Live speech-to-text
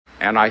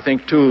And I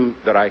think, too,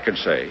 that I can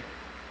say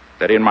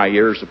that in my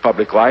years of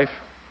public life,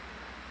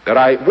 that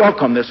I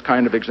welcome this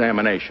kind of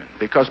examination,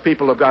 because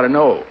people have got to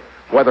know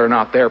whether or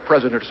not their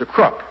president is a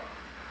crook.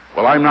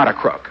 Well, I'm not a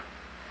crook.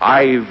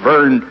 I've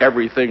earned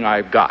everything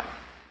I've got.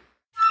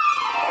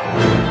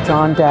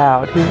 John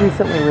Dowd, who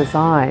recently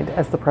resigned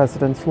as the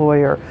president's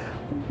lawyer,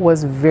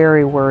 was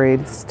very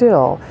worried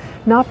still,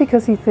 not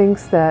because he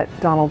thinks that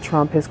Donald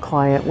Trump, his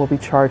client, will be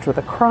charged with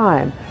a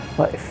crime,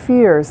 but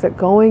fears that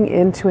going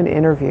into an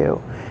interview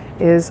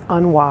is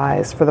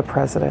unwise for the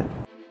president.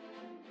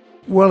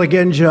 Well,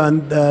 again,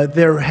 John,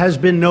 there has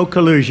been no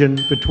collusion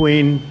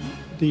between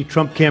the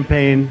Trump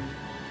campaign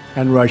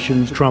and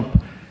Russians,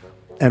 Trump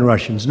and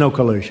Russians, no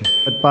collusion.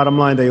 But bottom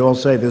line, they all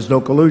say there's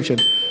no collusion.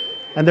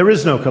 And there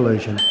is no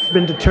collusion. It's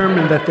been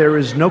determined that there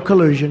is no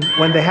collusion.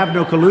 When they have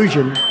no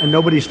collusion and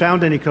nobody's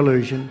found any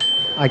collusion,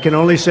 I can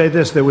only say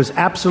this: there was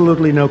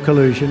absolutely no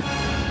collusion.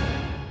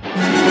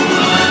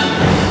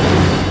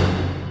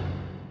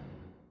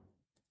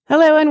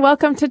 Hello and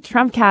welcome to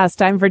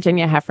Trumpcast. I'm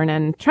Virginia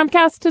Heffernan.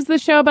 Trumpcast is the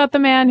show about the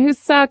man who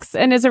sucks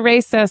and is a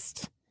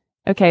racist.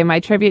 Okay,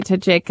 my tribute to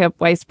Jacob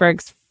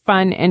Weisberg's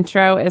fun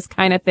intro is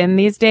kind of thin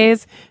these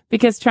days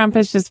because Trump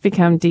has just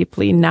become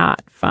deeply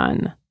not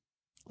fun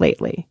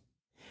lately.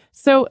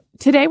 So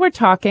today we're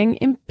talking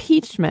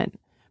impeachment,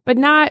 but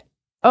not,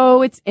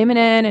 oh, it's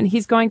imminent and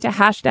he's going to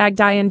hashtag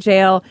die in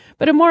jail,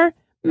 but a more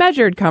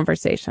measured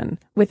conversation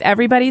with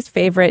everybody's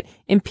favorite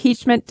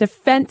impeachment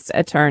defense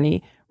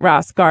attorney,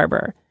 Ross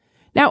Garber.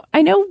 Now,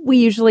 I know we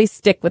usually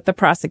stick with the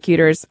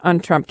prosecutors on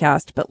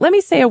Trumpcast, but let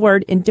me say a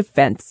word in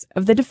defense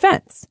of the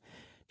defense.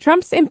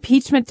 Trump's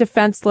impeachment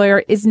defense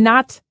lawyer is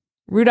not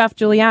Rudolph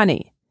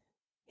Giuliani.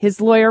 His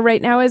lawyer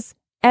right now is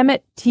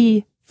Emmett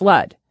T.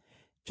 Flood.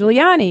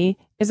 Giuliani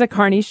is a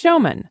Carney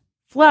showman.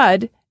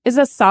 Flood is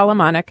a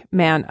Solomonic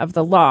man of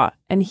the law,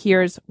 and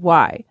here's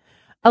why.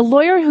 A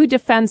lawyer who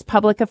defends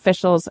public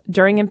officials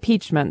during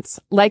impeachments,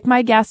 like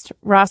my guest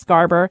Ross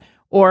Garber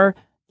or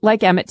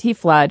like Emmett T.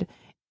 Flood,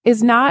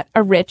 is not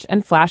a rich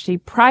and flashy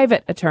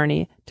private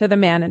attorney to the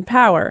man in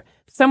power,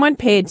 someone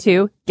paid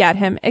to get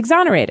him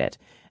exonerated.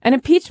 An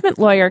impeachment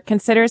lawyer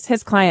considers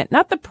his client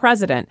not the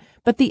president,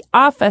 but the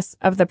office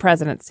of the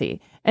presidency.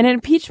 And an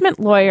impeachment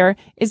lawyer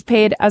is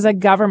paid as a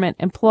government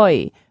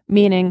employee,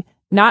 meaning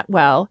not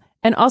well,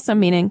 and also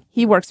meaning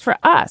he works for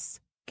us,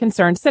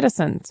 concerned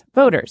citizens,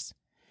 voters.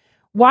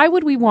 Why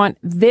would we want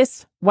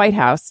this White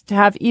House to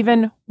have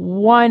even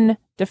one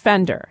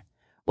defender?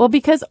 Well,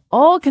 because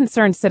all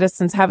concerned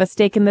citizens have a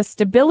stake in the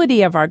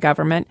stability of our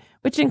government,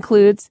 which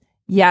includes,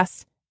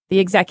 yes, the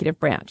executive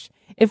branch.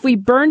 If we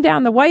burn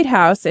down the White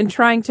House in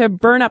trying to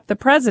burn up the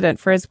president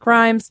for his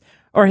crimes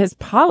or his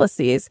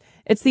policies,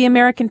 it's the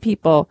American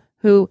people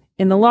who,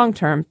 in the long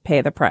term,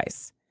 pay the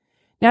price.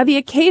 Now, the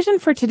occasion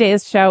for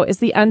today's show is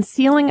the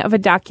unsealing of a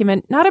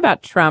document not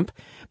about Trump,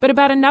 but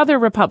about another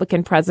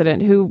Republican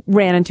president who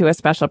ran into a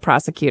special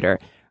prosecutor,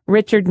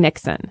 Richard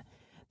Nixon.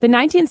 The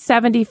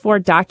 1974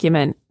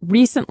 document,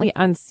 recently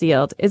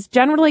unsealed, is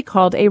generally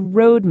called a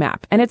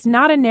roadmap, and it's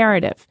not a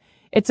narrative.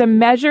 It's a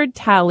measured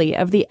tally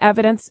of the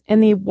evidence in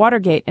the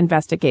Watergate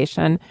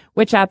investigation,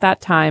 which at that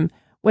time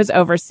was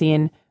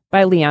overseen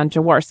by Leon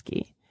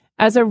Jaworski.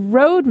 As a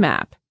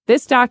roadmap,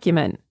 this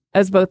document,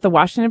 as both the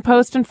Washington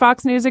Post and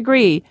Fox News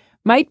agree,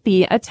 might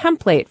be a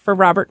template for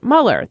Robert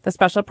Mueller, the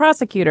special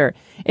prosecutor,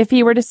 if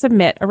he were to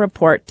submit a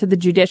report to the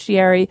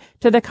judiciary,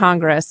 to the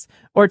Congress,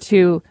 or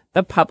to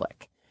the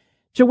public.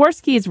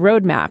 Jaworski's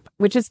roadmap,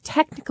 which is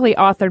technically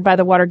authored by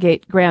the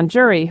Watergate grand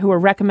jury who were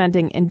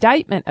recommending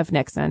indictment of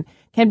Nixon,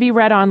 can be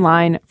read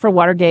online for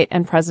Watergate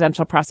and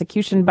presidential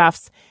prosecution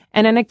buffs,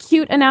 and an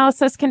acute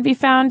analysis can be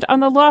found on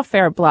the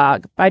Lawfare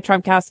blog by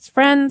Trumpcast's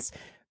friends,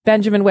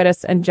 Benjamin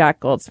Wittes and Jack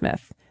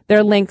Goldsmith. There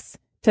are links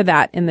to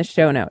that in the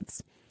show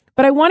notes.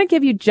 But I want to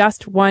give you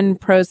just one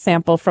prose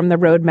sample from the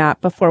roadmap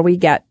before we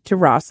get to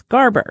Ross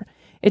Garber.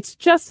 It's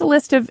just a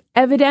list of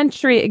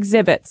evidentiary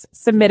exhibits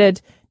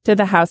submitted to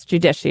the House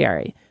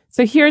Judiciary.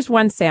 So here's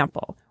one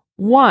sample.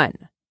 1.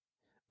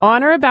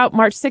 On or about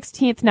March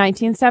 16th,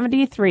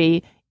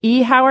 1973,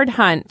 Howard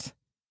Hunt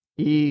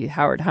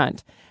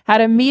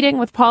had a meeting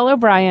with Paul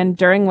O'Brien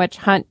during which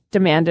Hunt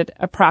demanded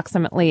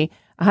approximately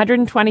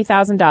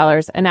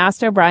 $120,000 and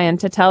asked O'Brien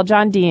to tell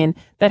John Dean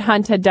that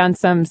Hunt had done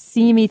some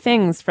seamy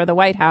things for the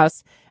White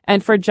House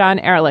and for John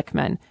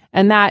Ehrlichman,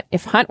 and that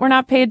if Hunt were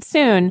not paid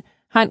soon,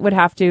 Hunt would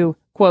have to,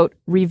 quote,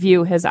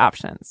 review his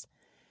options.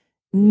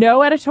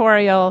 No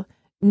editorial,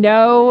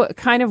 no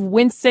kind of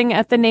wincing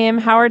at the name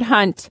Howard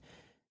Hunt,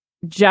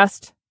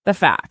 just the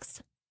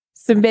facts.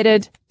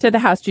 Submitted to the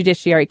House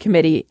Judiciary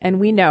Committee,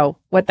 and we know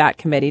what that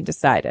committee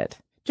decided.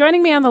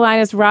 Joining me on the line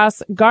is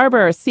Ross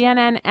Garber,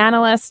 CNN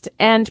analyst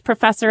and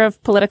professor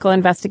of political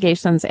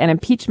investigations and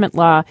impeachment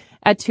law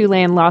at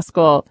Tulane Law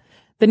School.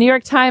 The New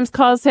York Times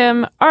calls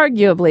him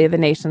arguably the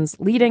nation's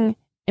leading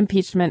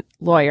impeachment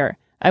lawyer.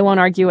 I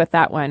won't argue with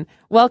that one.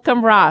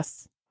 Welcome,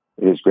 Ross.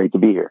 It is great to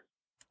be here.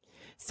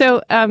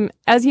 So,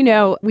 as you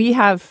know, we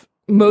have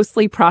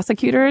mostly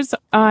prosecutors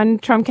on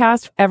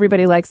Trumpcast.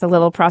 Everybody likes a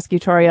little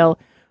prosecutorial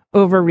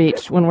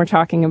overreach when we're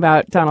talking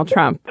about Donald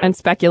Trump and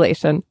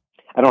speculation.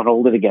 I don't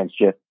hold it against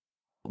you.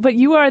 But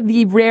you are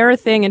the rare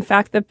thing, in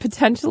fact, the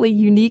potentially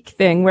unique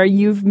thing where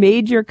you've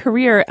made your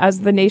career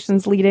as the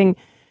nation's leading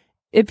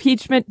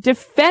impeachment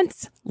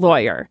defense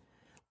lawyer.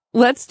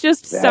 Let's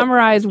just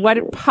summarize what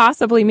it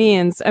possibly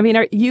means. I mean,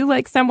 are you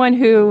like someone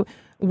who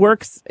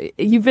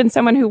you've been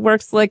someone who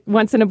works like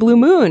once in a blue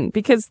moon,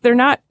 because they're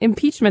not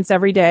impeachments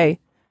every day.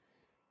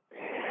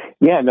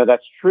 Yeah, no,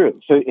 that's true.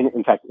 So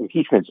in fact,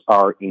 impeachments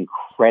are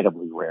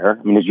incredibly rare.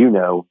 I mean, as you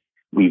know,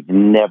 we've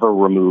never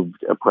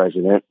removed a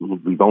president.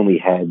 We've only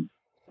had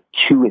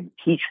 2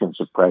 impeachments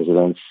of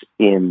presidents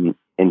in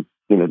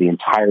the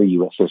entire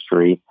U.S.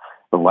 history,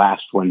 the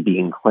last one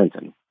being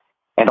Clinton.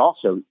 And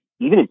also,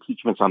 even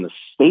impeachments on the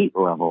state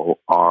level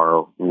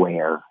are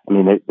rare. I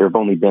mean, there have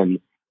only been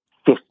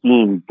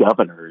 15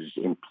 governors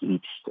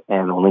impeached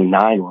and only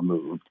 9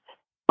 removed.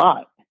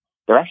 But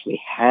there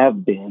actually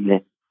have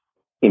been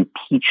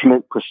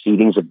impeachment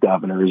proceedings of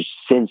governors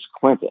since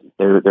Clinton.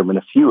 There have been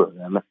a few of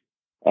them.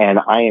 And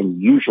I am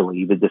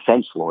usually the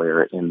defense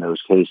lawyer in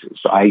those cases.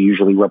 So I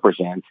usually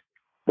represent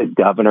the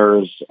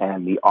governors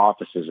and the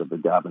offices of the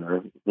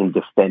governor in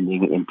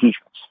defending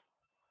impeachments.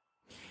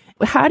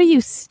 How do you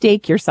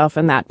stake yourself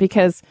in that?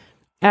 Because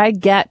I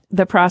get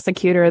the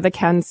prosecutor, the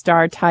Ken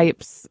Starr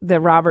types, the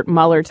Robert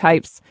Mueller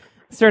types,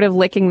 sort of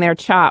licking their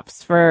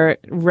chops for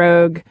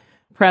rogue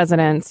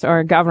presidents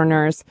or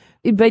governors.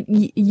 But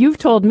you've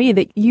told me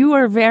that you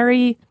are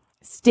very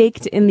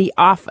staked in the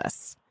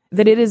office,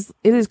 that it is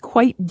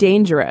quite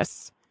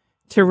dangerous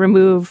to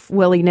remove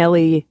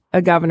willy-nilly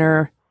a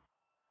governor,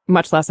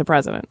 much less a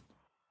president.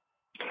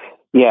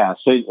 Yeah,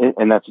 so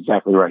and that's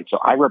exactly right. So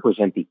I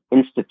represent the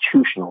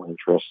institutional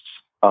interests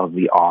of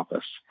the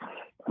office,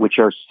 which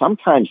are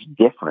sometimes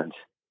different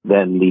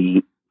than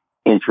the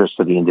interests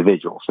of the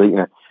individual.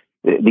 So,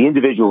 the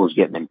individual who's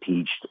getting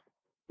impeached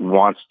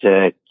wants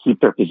to keep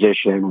their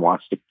position,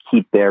 wants to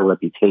keep their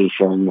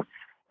reputation.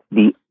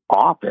 The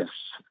office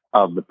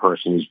of the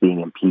person who's being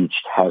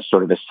impeached has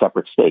sort of a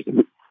separate stake.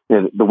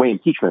 The way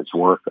impeachments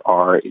work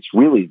it's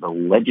really the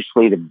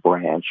legislative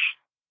branch,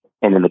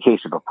 and in the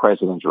case of a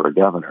president or a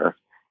governor,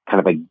 kind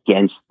of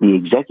against the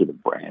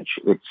executive branch.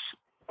 It's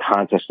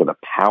contest of the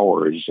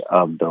powers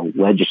of the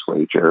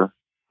legislature,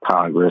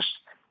 Congress,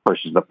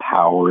 versus the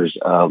powers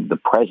of the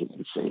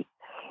presidency.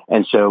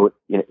 And so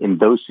in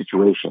those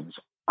situations,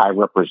 I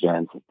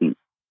represent the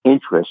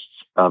interests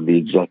of the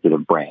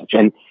executive branch.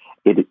 And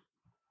it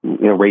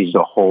raises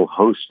a whole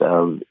host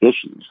of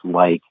issues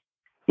like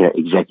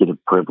executive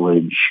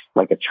privilege,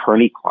 like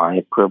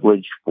attorney-client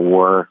privilege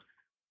for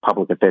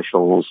public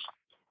officials,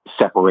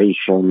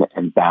 separation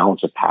and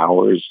balance of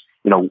powers,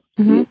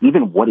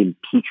 even what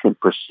impeachment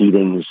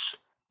proceedings,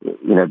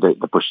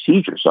 the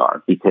procedures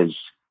are, because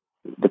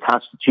the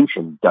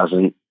Constitution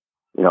doesn't,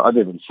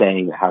 other than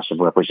saying the House of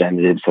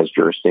Representatives has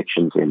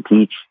jurisdiction to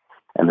impeach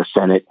and the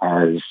Senate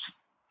has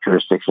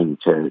jurisdiction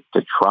to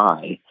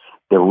try,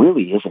 there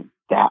really isn't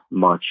that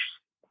much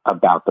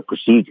about the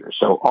procedure.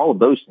 So all of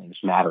those things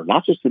matter,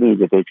 not just to the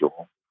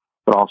individual,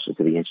 but also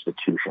to the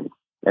institution.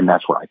 And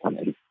that's where I come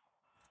in.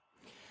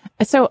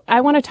 So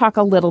I want to talk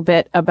a little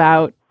bit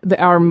about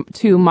our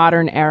 2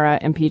 modern era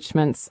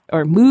impeachments,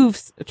 or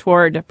moves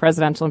toward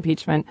presidential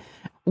impeachment.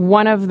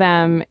 One of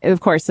them,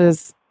 of course,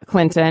 is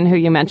Clinton, who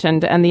you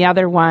mentioned, and the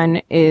other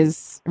one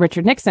is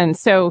Richard Nixon.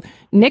 So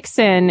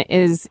Nixon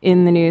is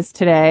in the news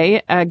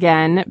today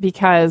again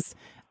because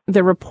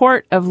the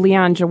report of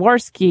Leon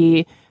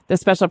Jaworski, the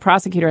special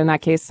prosecutor in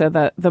that case, so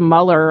the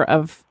Mueller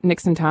of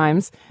Nixon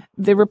times,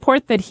 the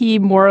report that he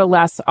more or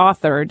less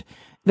authored,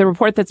 the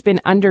report that's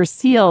been under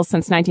seal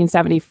since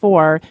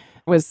 1974,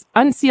 was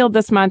unsealed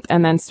this month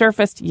and then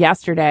surfaced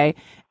yesterday.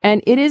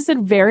 And it is a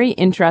very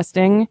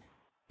interesting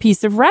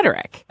piece of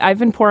rhetoric. I've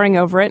been poring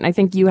over it, and I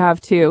think you have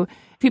too.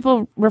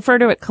 People refer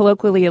to it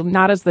colloquially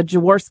not as the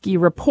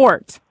Jaworski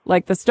report,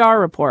 like the Starr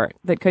report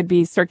that could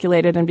be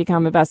circulated and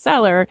become a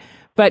bestseller,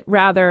 but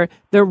rather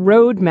the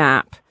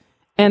roadmap.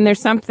 And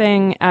there's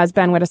something, as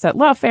Ben Wittes at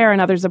Lawfare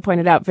and others have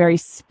pointed out, very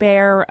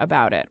spare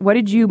about it. What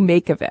did you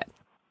make of it?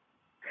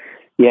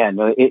 Yeah,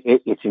 no,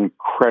 it's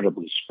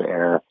incredibly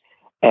spare.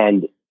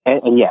 And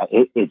yeah,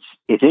 it's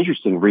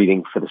interesting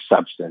reading for the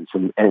substance.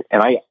 And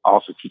I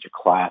also teach a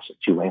class at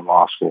Tulane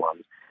Law School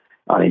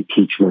on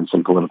impeachments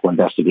and political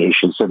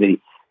investigations. So the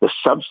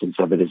substance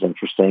of it is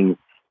interesting,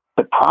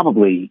 but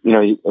probably,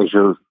 as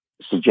you're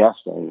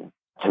suggesting,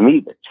 to me,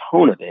 the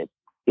tone of it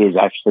is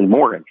actually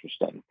more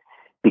interesting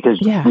because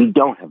we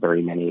don't have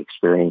very many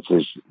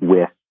experiences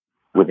with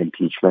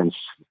impeachments.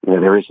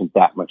 There isn't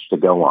that much to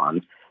go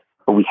on.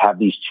 But we have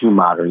these 2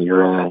 modern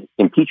era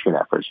impeachment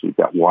efforts. We've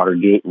got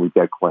Watergate and we've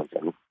got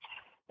Clinton.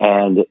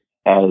 And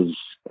as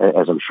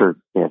I'm sure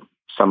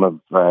some of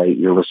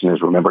your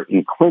listeners remember,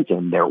 in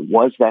Clinton, there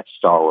was that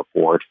Starr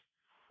report.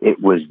 It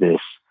was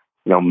this,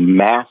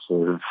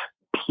 massive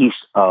piece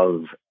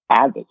of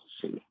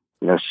advocacy.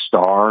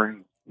 Starr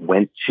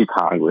went to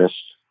Congress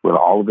with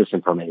all of this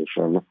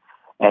information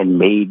and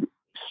made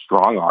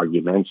strong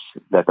arguments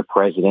that the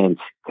president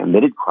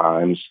committed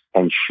crimes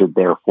and should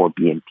therefore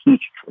be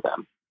impeached for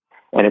them.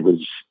 And it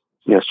was,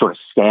 sort of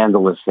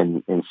scandalous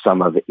in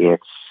some of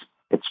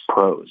its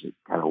prose. It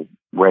kind of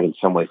read in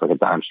some ways like a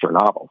dime store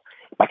novel.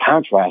 By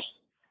contrast,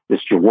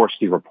 this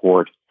Jaworski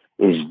report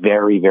is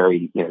very,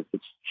 very,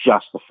 it's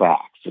just the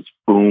facts. It's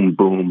boom,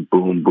 boom,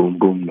 boom, boom,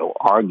 boom. No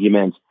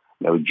argument,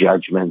 no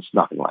judgments,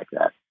 nothing like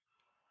that.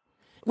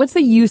 What's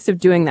the use of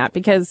doing that?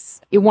 Because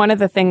one of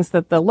the things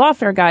that the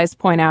lawfare guys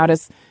point out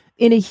is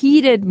in a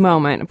heated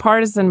moment, a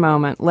partisan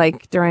moment,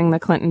 like during the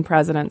Clinton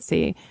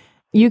presidency,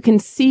 you can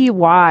see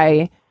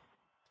why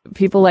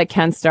people like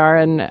Ken Starr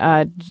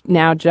and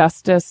now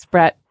Justice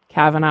Brett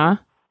Kavanaugh,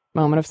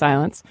 moment of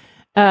silence,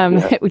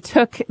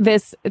 took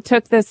this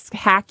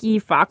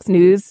hacky Fox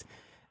News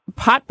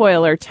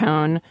potboiler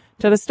tone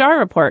to the Starr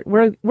report.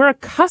 We're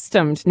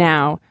accustomed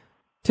now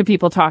to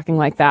people talking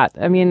like that.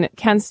 I mean,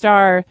 Ken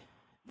Starr,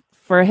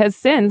 for his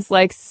sins,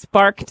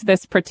 sparked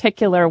this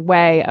particular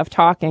way of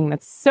talking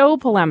that's so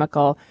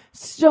polemical,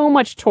 so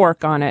much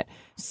torque on it,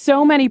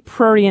 so many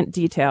prurient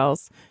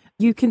details.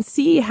 You can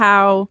see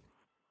how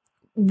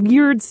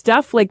weird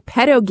stuff like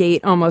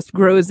pedogate almost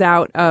grows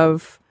out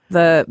of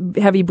the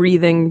heavy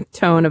breathing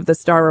tone of the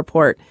Starr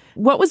report.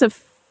 What was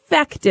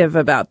effective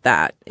about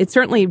that? It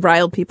certainly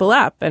riled people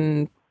up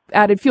and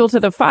added fuel to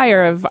the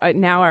fire of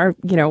now our,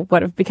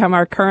 what have become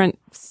our current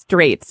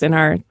straits in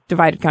our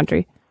divided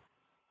country.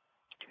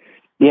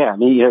 Yeah, I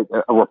mean,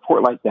 a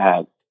report like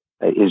that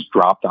is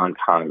dropped on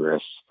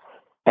Congress,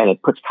 and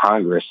it puts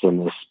Congress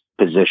in this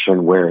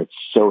position where it's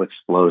so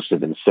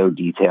explosive and so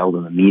detailed,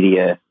 and the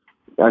media,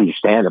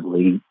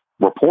 understandably,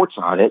 reports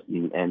on it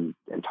and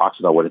talks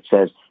about what it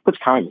says. Puts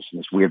Congress in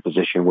this weird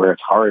position where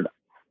it's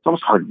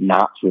almost hard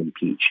not to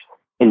impeach.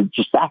 And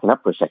just backing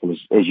up for a second,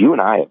 as you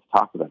and I have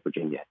talked about,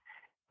 Virginia,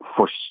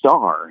 for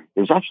Starr,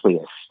 there's actually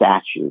a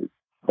statute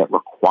that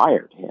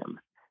required him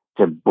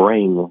to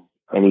bring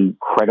any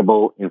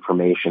credible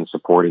information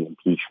supporting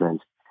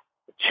impeachment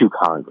to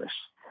Congress.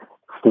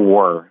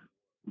 For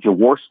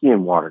Jaworski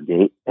and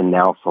Watergate, and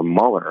now for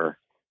Mueller,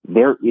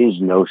 there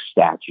is no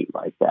statute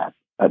like that.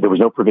 There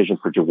was no provision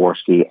for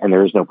Jaworski, and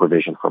there is no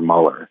provision for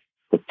Mueller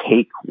to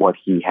take what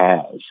he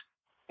has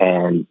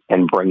and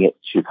bring it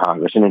to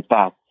Congress. And in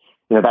fact,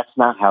 that's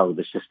not how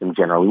the system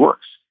generally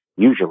works.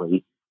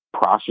 Usually,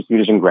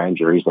 prosecutors and grand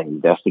juries, they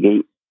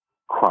investigate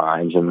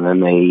crimes and then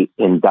they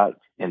indict.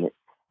 And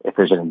if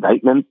there's an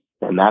indictment,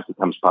 then that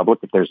becomes public.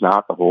 If there's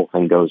not, the whole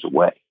thing goes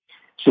away.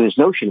 So this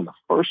notion in the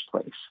first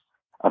place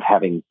of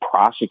having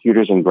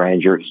prosecutors and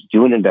grand juries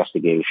do an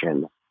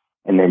investigation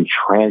and then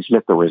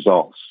transmit the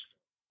results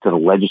to the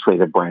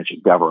legislative branch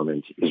of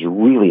government is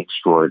really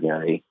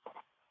extraordinary.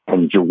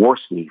 And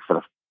Jaworski,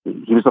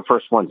 he was the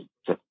first one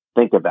to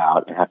think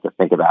about and have to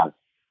think about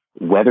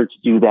whether to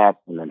do that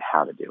and then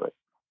how to do it.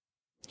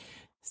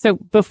 So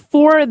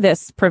before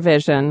this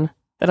provision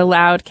that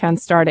allowed Ken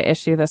Starr to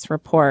issue this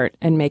report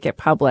and make it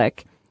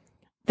public,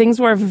 things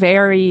were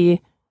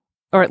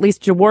or at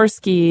least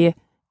Jaworski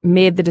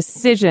made the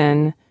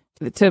decision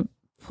to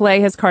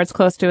play his cards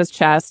close to his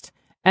chest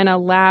and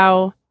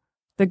allow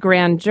the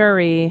grand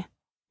jury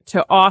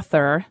to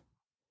author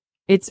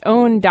its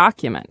own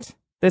document,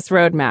 this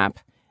roadmap,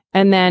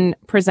 and then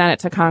present it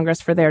to Congress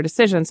for their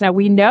decisions. Now,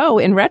 we know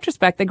in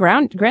retrospect, the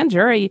grand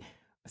jury,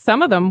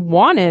 some of them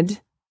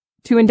wanted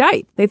to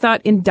indict. They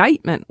thought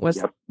indictment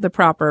was the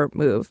proper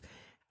move.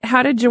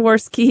 How did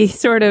Jaworski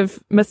sort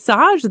of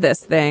massage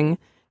this thing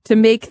to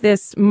make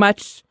this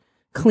much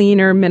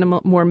cleaner,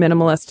 more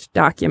minimalist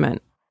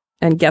document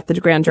and get the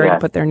grand jury to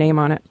put their name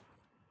on it?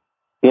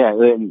 Yeah,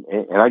 and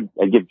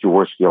I give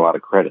Jaworski a lot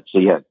of credit. So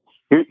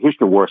here's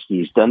Jaworski.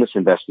 He's done this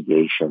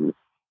investigation.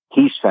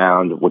 He's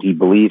found what he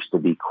believes to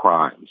be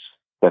crimes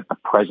that the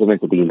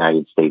president of the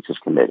United States has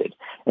committed.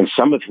 And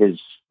some of his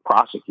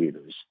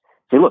prosecutors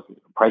say, look, the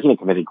president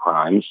committed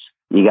crimes,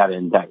 you got to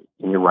indict.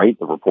 And you're right,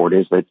 the report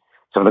is that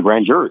some of the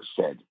grand jurors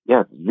said,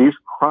 yeah, these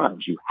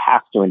crimes, you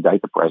have to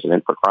indict the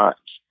president for crimes.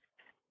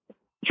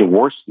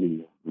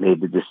 Jaworski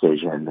made the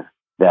decision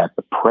that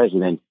the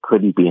president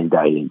couldn't be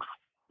indicted,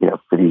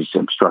 for these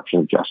obstruction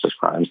of justice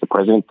crimes. The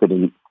president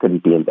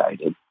couldn't be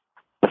indicted.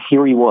 But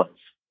here he was.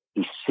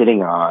 He's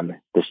sitting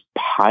on this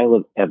pile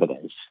of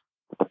evidence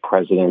that the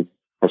president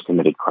has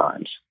committed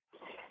crimes.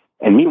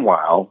 And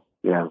meanwhile,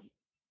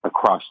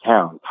 across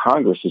town,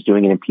 Congress is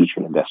doing an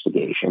impeachment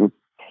investigation,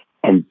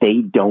 and they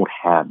don't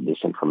have this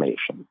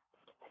information.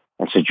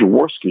 And so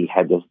Jaworski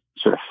had to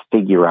sort of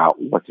figure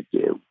out what to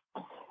do.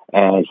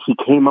 And he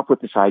came up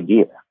with this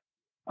idea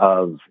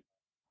of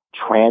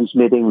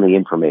transmitting the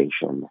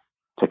information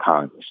to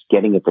Congress,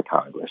 getting it to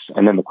Congress.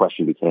 And then the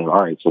question became, all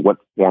right, so what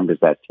form does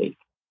that take?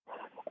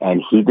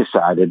 And he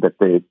decided that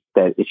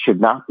it should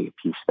not be a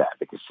peace of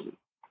advocacy,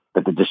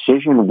 that the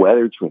decision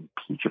whether to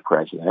impeach a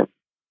president,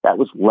 that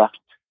was left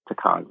to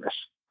Congress,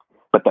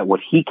 but that what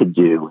he could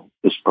do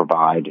is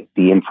provide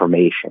the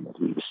information that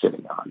he was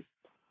sitting on.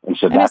 And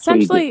so that's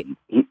essentially what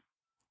he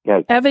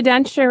did.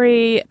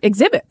 Evidentiary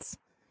exhibits.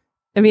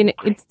 I mean,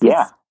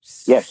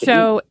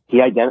 So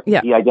he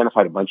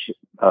identified a bunch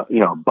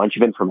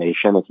of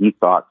information that he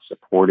thought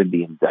supported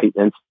the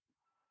indictment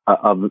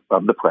of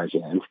the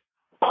president.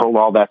 pulled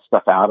all that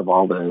stuff out of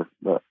all the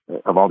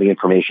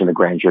information the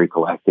grand jury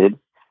collected.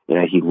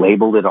 He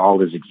labeled it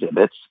all as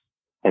exhibits,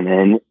 and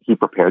then he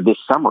prepared this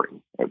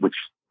summary, which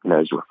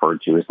is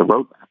referred to as the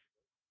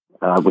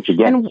roadmap, which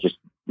again is just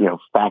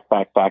fact,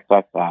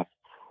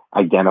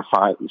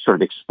 identify, sort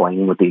of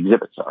explain what the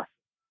exhibits are.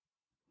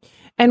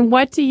 And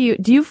what do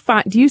you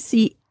find? Do you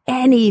see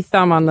any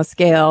thumb on the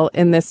scale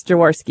in this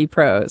Jaworski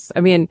prose?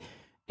 I mean,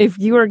 if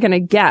you were going to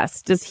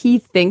guess, does he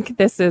think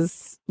this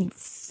is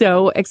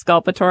so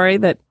exculpatory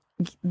that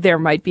there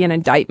might be an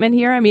indictment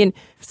here? I mean,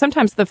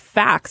 sometimes the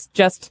facts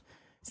just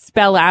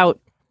spell out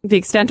the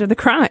extent of the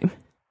crime.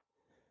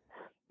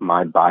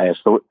 My bias,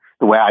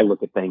 the way I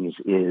look at things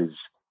is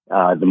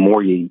the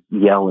more you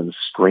yell and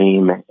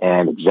scream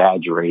and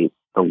exaggerate,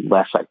 the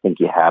less I think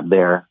you have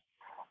there.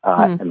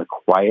 And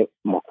the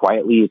more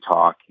quietly you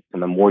talk,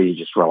 and the more you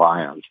just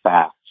rely on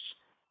facts,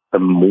 the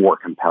more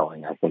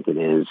compelling I think it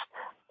is.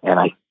 And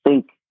I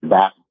think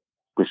that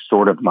was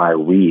sort of my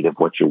read of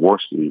what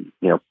Jaworski,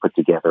 put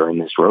together in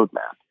this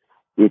roadmap.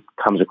 It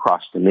comes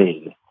across to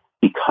me,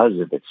 because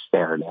of its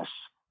fairness,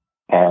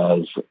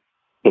 as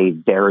a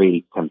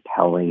very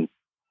compelling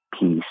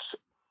piece,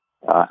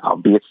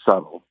 albeit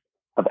subtle,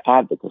 of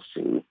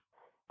advocacy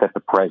that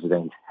the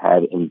president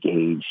had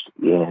engaged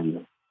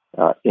in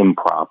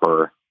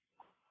improper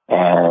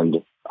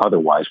and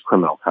otherwise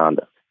criminal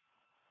conduct.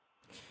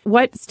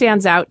 What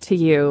stands out to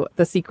you?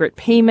 The secret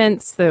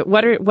payments?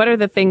 What are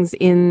the things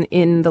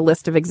in the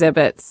list of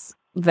exhibits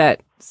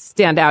that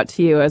stand out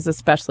to you as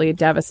especially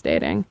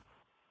devastating?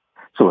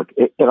 So look,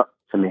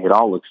 to me, it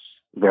all looks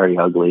very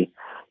ugly,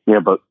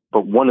 but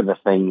one of the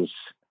things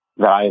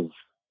that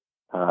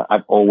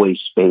I've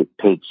always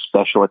paid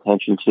special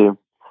attention to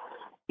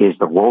is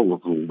the role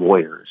of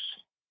lawyers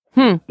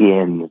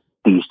in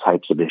these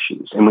types of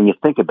issues. And when you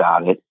think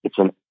about it, it's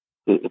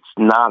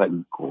not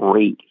a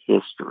great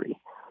history.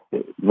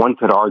 One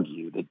could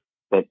argue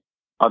that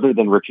other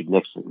than Richard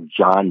Nixon,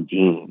 John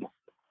Dean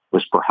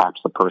was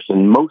perhaps the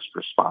person most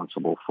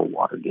responsible for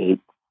Watergate,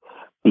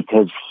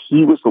 because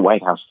he was the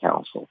White House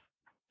counsel.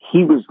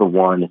 He was the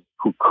one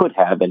who could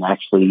have and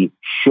actually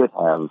should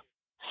have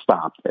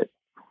stopped it.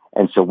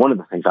 And so one of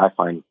the things I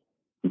find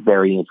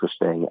very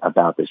interesting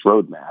about this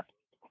roadmap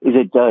is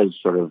it does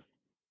sort of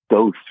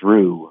go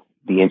through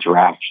the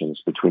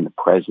interactions between the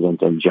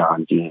president and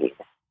John Dean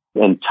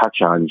and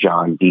touch on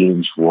John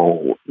Dean's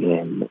role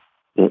in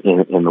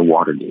the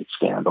Watergate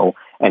scandal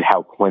and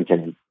how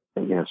Clinton,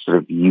 sort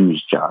of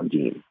used John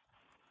Dean.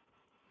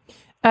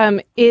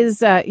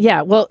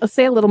 Well,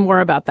 say a little more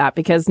about that,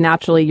 because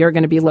naturally you're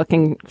going to be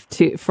looking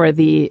for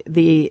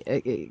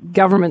the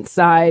government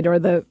side or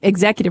the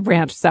executive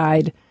branch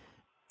side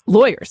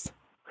lawyers.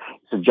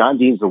 So John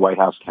Dean's the White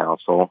House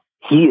counsel.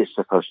 He is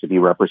supposed to be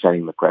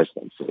representing the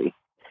presidency,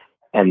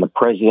 and the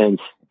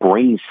president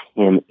brings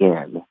him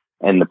in,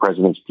 and the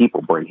president's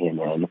people bring him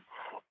in,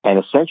 and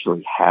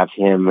essentially have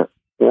him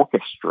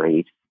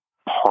orchestrate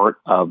part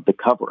of the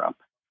cover-up.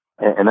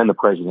 And then the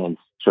president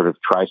sort of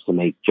tries to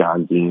make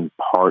John Dean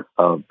part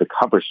of the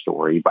cover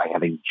story by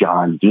having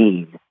John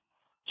Dean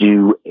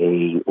do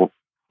an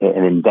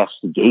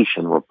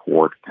investigation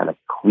report, kind of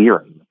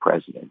clearing the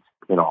president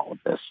in all of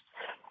this.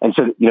 And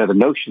so, the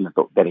notion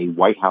that a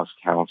White House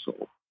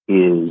counsel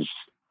is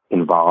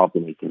involved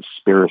in a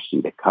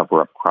conspiracy to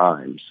cover up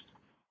crimes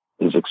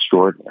is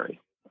extraordinary.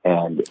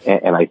 And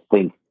I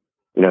think,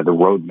 the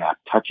roadmap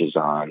touches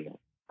on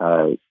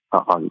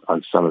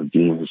some of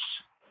Dean's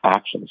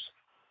actions.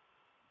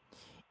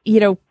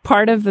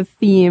 Part of the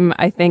theme,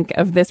 I think,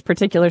 of this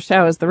particular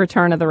show is the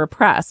return of the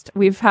repressed.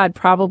 We've had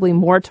probably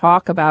more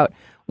talk about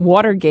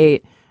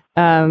Watergate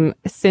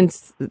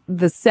since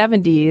the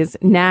 70s.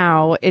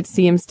 Now it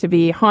seems to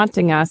be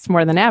haunting us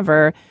more than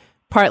ever,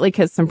 partly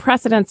because some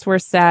precedents were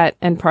set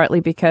and partly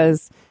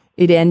because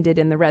it ended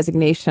in the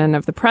resignation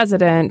of the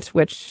president,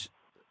 which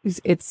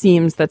it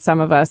seems that some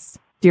of us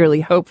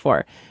dearly hope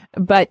for.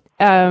 But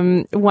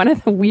one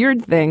of the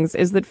weird things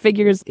is that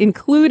figures,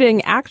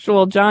 including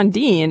actual John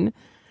Dean,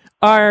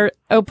 are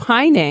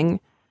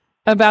opining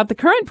about the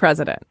current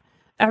president.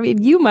 I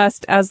mean, you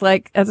must, as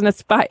an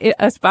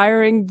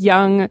aspiring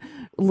young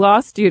law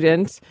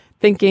student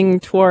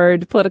thinking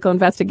toward political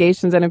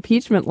investigations and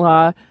impeachment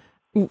law,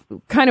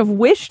 kind of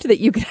wished that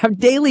you could have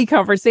daily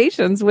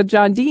conversations with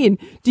John Dean.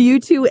 Do you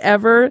two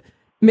ever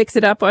mix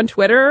it up on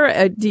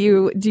Twitter? Do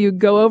you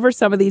go over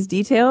some of these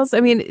details?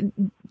 I mean,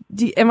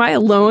 am I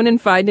alone in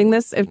finding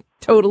this a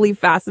totally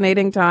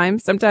fascinating time?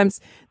 Sometimes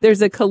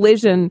there's a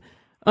collision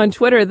on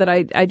Twitter that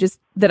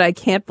I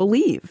can't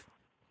believe.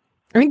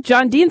 I think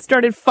John Dean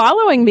started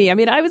following me. I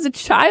mean, I was a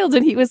child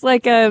and he was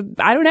like I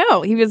don't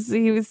know. He was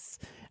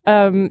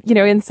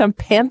in some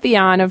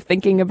pantheon of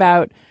thinking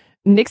about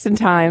Nixon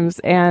times,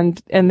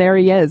 and there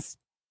he is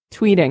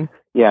tweeting.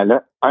 Yeah,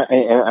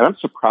 I'm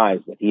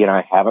surprised that he and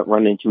I haven't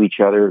run into each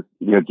other,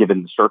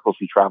 given the circles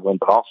we travel in,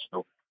 but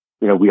also,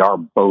 we are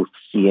both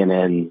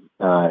CNN.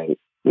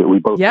 We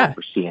both work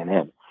for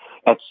CNN.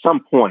 At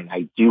some point,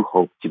 I do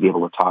hope to be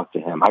able to talk to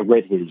him. I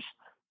read his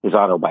his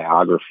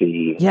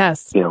autobiography.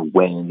 Yes.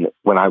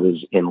 When I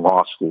was in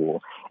law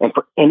school. And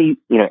for any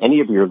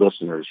of your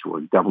listeners who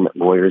are government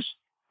lawyers,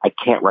 I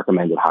can't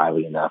recommend it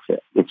highly enough.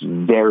 It's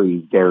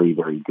very, very,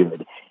 very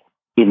good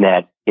in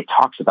that it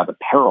talks about the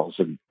perils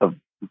of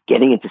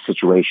getting into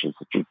situations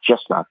that you're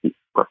just not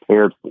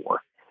prepared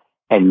for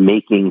and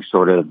making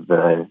sort of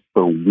the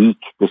weak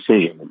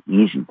decision, an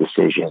easy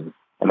decision,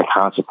 and the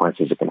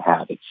consequences it can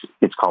have.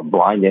 It's called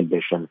Blind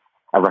Ambition.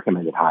 I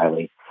recommend it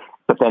highly.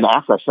 But then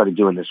after I started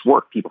doing this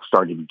work, people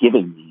started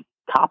giving me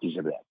copies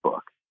of that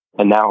book.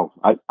 And now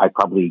I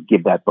probably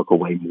give that book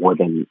away more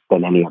than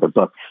any other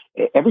book.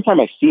 Every time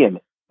I see him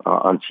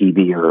on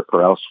TV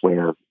or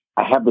elsewhere,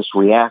 I have this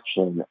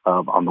reaction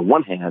of, on the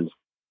one hand,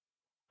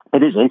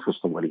 it is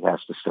interesting what he has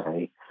to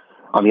say.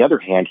 On the other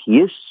hand, he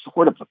is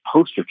sort of the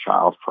poster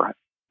child for,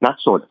 not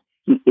sort of,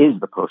 he is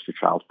the poster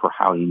child for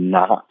how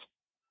not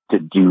to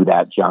do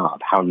that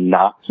job, how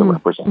not to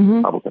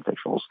represent public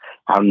officials,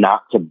 how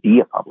not to be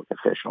a public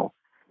official.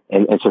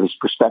 And so his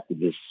perspective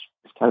is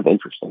kind of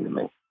interesting to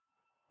me.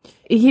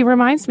 He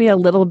reminds me a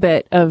little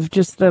bit of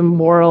just the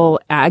moral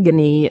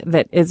agony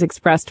that is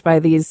expressed by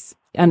these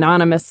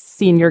anonymous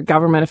senior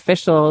government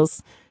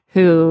officials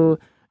who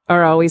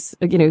are always,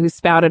 who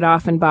spouted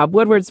off in Bob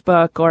Woodward's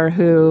book or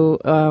who,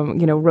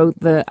 wrote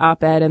the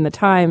op-ed in the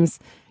Times.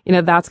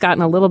 That's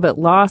gotten a little bit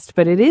lost,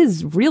 but it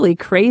is really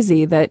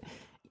crazy that,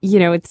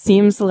 it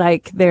seems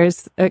like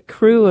there's a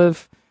crew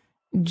of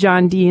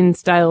John Dean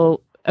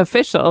style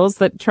officials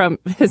that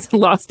Trump has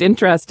lost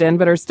interest in,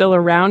 but are still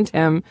around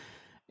him,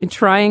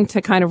 trying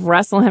to kind of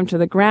wrestle him to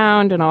the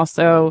ground and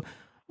also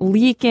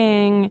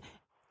leaking.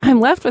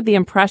 I'm left with the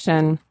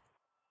impression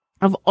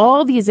of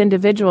all these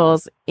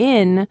individuals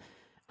in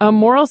a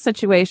moral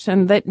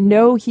situation that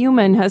no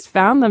human has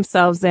found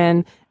themselves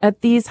in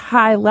at these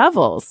high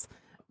levels,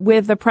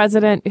 with a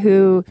president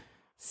who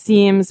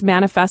seems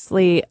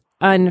manifestly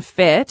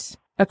unfit,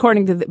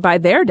 according to by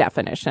their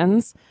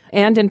definitions,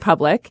 and in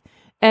public.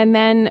 And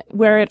then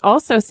where it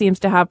also seems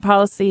to have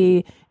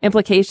policy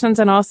implications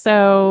and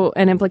also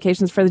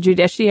implications for the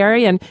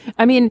judiciary. And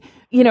I mean,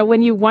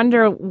 when you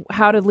wonder,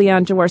 how did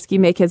Leon Jaworski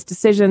make his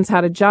decisions?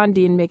 How did John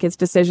Dean make his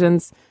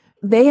decisions?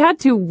 They had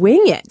to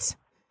wing it.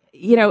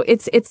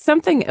 It's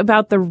something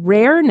about the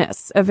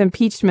rareness of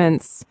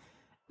impeachments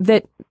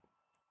that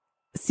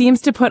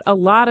seems to put a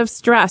lot of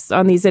stress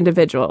on these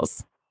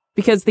individuals,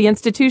 because the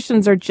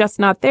institutions are just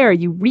not there.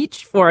 You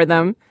reach for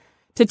them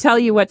to tell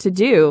you what to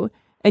do,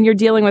 and you're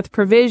dealing with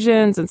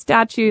provisions and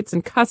statutes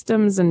and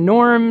customs and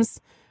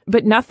norms,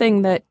 but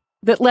nothing that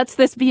lets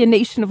this be a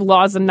nation of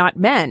laws and not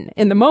men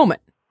in the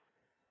moment.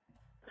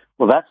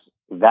 Well,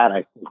 that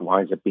I think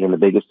winds up being the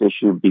biggest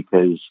issue,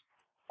 because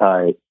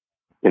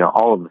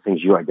all of the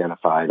things you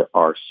identified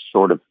are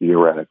sort of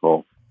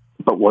theoretical,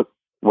 but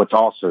what's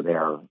also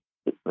there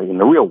in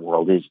the real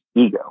world is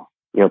ego.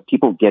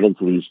 People get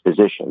into these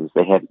positions,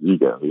 they have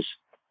egos,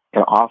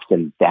 and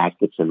often that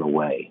gets in the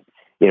way.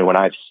 When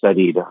I've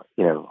studied,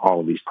 all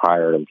of these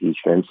prior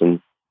impeachments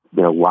and,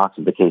 lots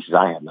of the cases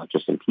I have, not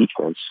just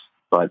impeachments,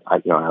 but I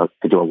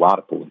do a lot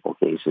of political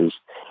cases,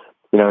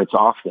 it's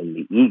often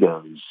the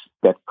egos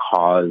that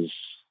cause,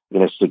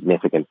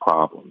 significant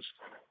problems.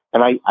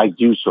 And I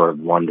do sort of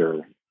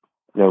wonder,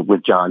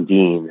 with John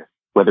Dean,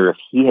 whether if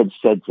he had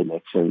said to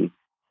Nixon,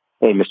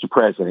 "Hey, Mr.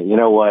 President, you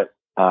know what?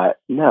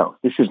 No,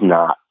 this is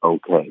not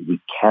okay. We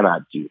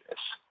cannot do this."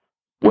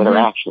 Whether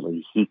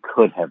actually he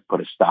could have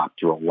put a stop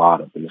to a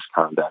lot of the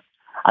misconduct.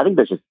 I think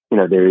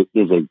there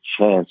is a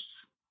chance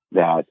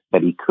that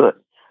he could,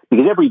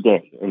 because every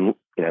day in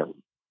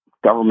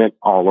government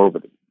all over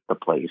the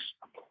place,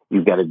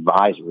 you've got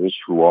advisors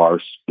who are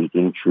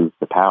speaking truth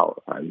to power.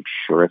 I'm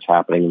sure it's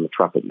happening in the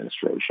Trump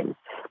administration,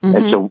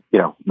 and so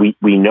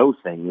we know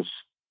things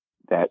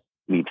that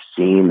we've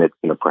seen that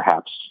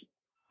perhaps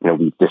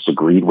we've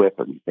disagreed with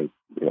and we think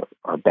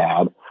are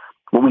bad.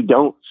 What we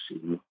don't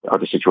see are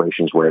the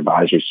situations where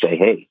advisors say,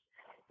 "Hey,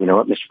 you know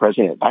what, Mr.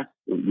 President,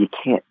 you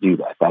can't do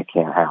that. That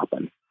can't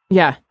happen."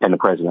 Yeah. And the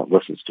president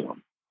listens to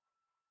them.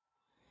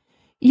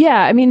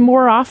 Yeah. I mean,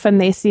 more often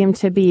they seem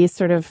to be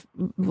sort of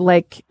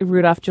like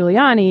Rudolph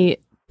Giuliani,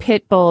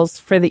 pit bulls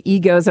for the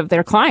egos of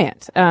their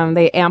client.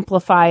 They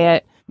amplify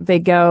it. They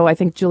go, I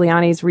think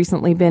Giuliani's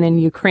recently been in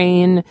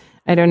Ukraine.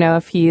 I don't know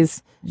if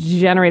he's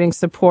generating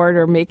support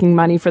or making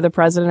money for the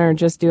president or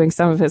just doing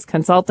some of his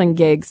consulting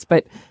gigs,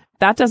 but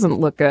that doesn't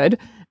look good.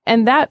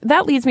 And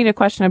that leads me to a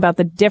question about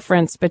the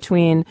difference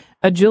between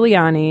a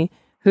Giuliani,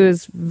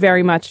 who's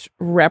very much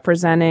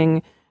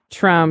representing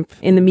Trump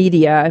in the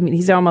media. I mean,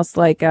 he's almost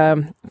like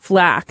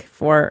flack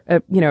for a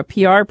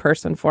PR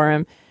person for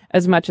him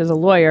as much as a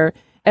lawyer.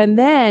 And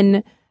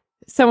then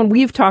someone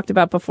we've talked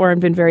about before and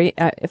been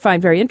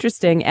find very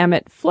interesting,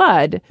 Emmett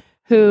Flood,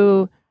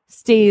 who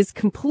stays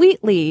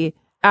completely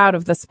out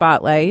of the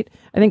spotlight.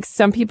 I think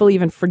some people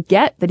even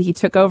forget that he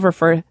took over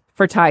for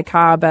Ty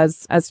Cobb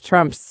as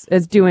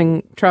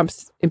doing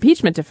Trump's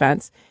impeachment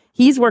defense.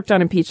 He's worked on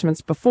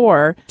impeachments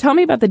before. Tell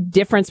me about the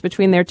difference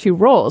between their two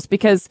roles,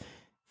 because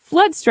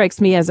Flood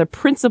strikes me as a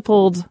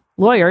principled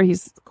lawyer.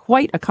 He's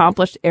quite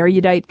accomplished,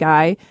 erudite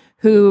guy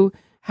who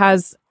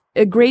has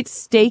a great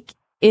stake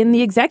in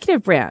the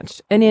executive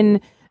branch and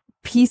in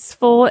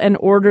peaceful and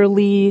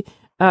orderly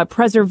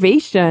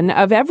preservation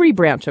of every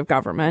branch of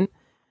government,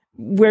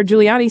 where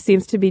Giuliani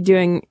seems to be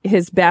doing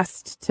his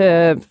best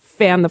to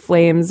fan the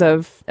flames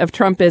of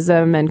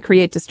Trumpism and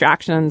create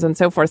distractions and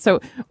so forth. So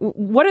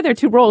what are their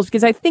two roles?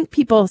 Because I think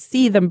people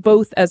see them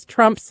both as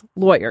Trump's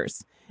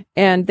lawyers,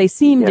 and they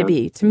seem to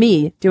be, to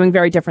me, doing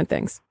very different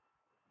things.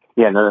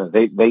 Yeah, no,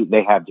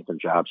 they have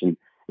different jobs. And,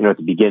 at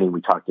the beginning,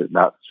 we talked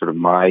about sort of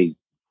my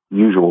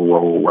usual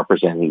role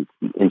representing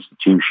the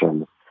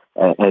institution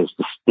as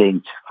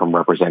distinct from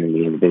representing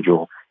the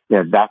individual.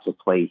 That's a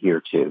play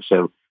here, too.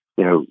 So,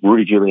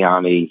 Rudy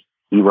Giuliani,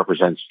 he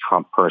represents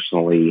Trump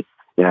personally.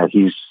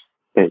 He's,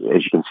 as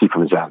you can see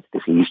from his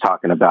advocacy, he's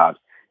talking about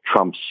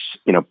Trump's,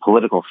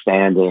 political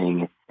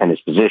standing and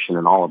his position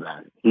and all of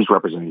that. He's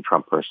representing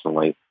Trump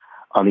personally.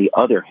 On the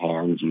other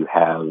hand, you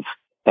have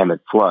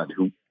Emmett Flood,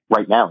 who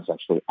right now is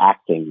actually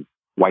acting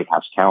White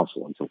House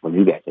counsel until the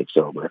new guy takes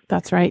over.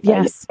 That's right.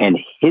 Yes. And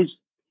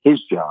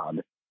his job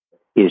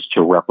is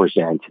to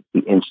represent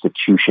the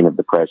institution of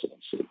the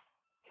presidency.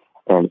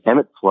 And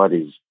Emmett Flood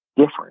is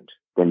different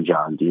than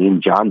John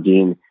Dean. John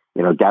Dean,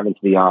 got into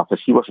the office.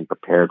 He wasn't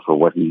prepared for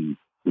what he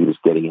was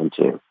getting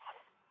into.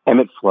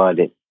 Emmett Flood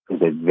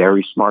is a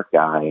very smart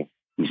guy.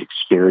 He's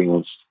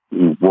experienced.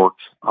 He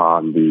worked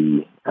on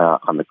the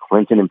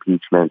Clinton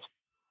impeachment,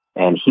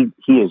 and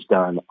he has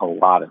done a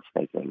lot of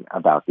thinking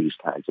about these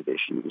kinds of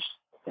issues.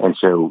 And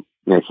so,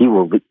 he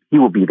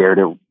will be there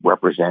to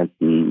represent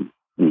the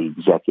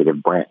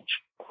executive branch,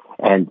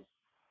 and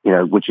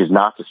which is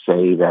not to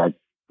say that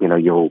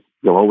you'll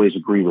always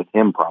agree with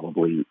him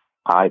probably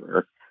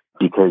either,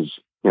 because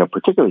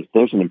particularly if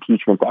there's an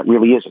impeachment, that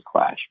really is a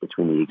clash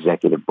between the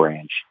executive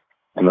branch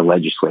and the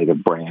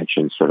legislative branch,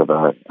 and sort of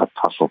a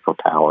tussle for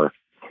power.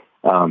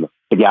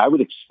 But yeah, I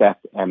would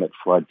expect Emmett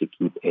Flood to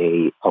keep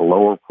a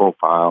lower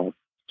profile,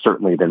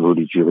 certainly than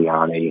Rudy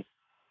Giuliani,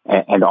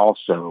 and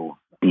also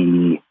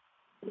be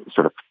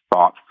sort of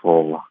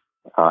thoughtful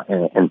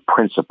and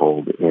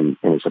principled in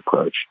his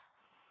approach.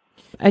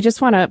 I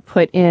just want to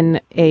put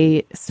in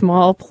a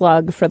small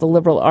plug for the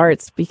liberal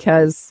arts,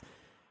 because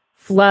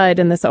Flood,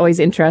 and this always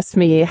interests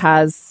me,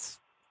 has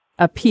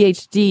a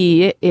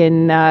PhD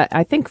in,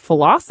 I think,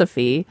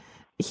 philosophy.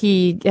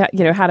 He,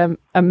 had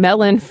a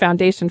Mellon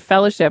Foundation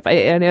fellowship.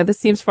 I know this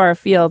seems far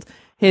afield.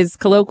 His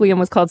colloquium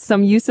was called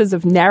Some Uses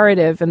of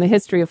Narrative in the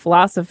History of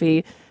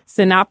Philosophy,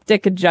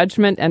 Synoptic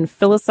Judgment and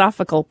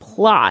Philosophical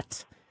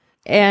Plot.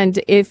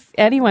 And if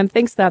anyone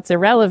thinks that's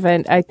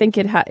irrelevant, I think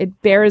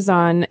it bears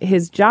on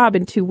his job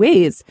in two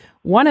ways.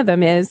 One of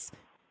them is,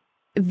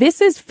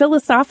 this is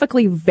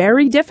philosophically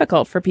very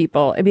difficult for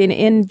people. I mean,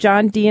 in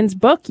John Dean's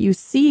book, you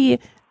see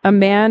a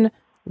man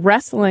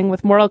wrestling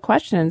with moral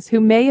questions who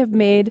may have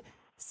made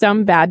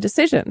some bad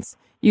decisions.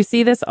 You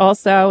see this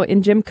also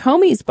in Jim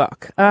Comey's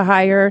book, A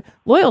Higher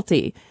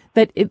Loyalty,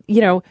 that,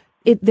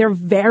 they're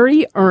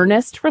very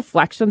earnest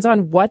reflections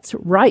on what's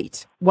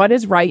right, what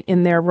is right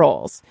in their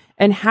roles,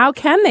 and how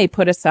can they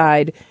put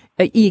aside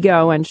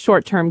ego and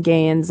short-term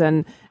gains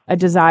and a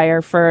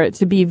desire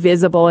to be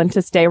visible and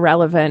to stay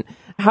relevant.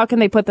 How can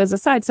they put those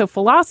aside? So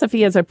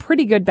philosophy is a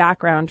pretty good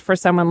background for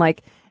someone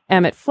like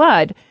Emmett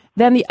Flood.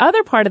 Then the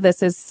other part of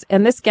this is,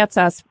 and this gets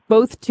us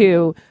both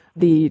to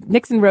the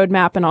Nixon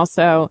roadmap and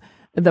also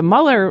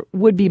the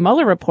would-be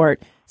Mueller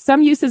report,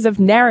 some uses of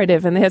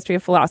narrative in the history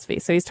of philosophy.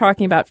 So he's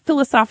talking about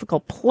philosophical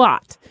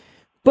plot.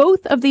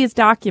 Both of these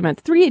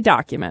documents, 3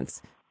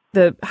 documents,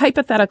 the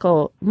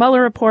hypothetical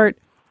Mueller report,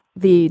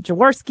 the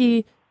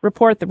Jaworski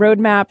report, the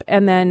roadmap,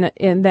 and then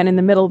in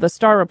the middle, the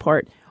Starr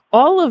report,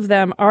 all of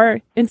them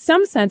are, in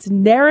some sense,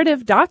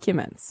 narrative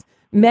documents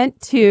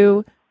meant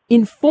to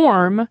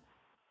inform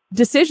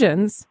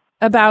decisions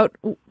about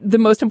the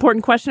most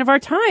important question of our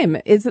time.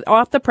 Is it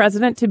ought the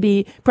president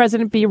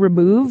be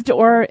removed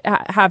or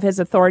have his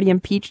authority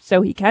impeached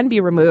so he can be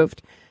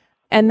removed?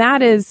 And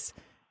that is,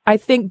 I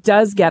think,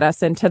 does get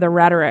us into the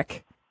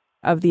rhetoric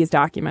of these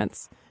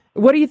documents.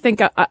 What do you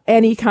think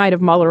any kind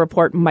of Mueller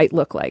report might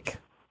look like?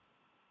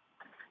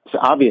 So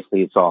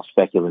obviously it's all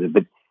speculative,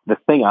 but the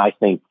thing I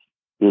think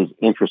is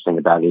interesting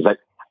about it is that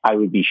I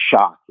would be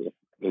shocked if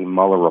a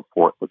Mueller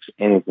report looks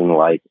anything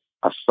like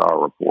a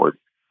Starr report.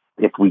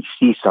 If we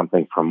see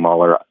something from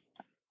Mueller,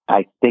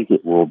 I think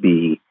it will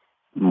be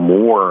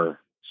more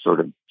sort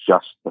of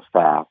just the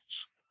facts.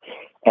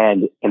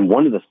 And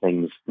one of the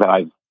things that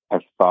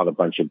I've thought a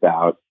bunch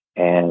about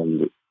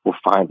and will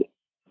find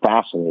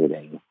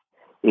fascinating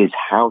is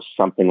how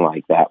something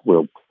like that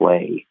will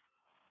play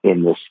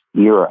in this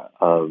era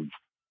of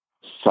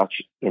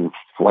such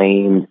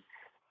inflamed,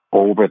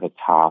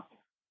 over-the-top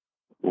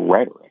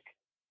rhetoric,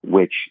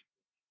 which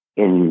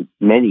in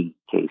many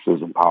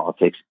cases in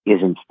politics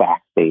isn't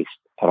fact-based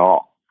at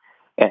all.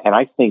 And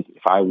I think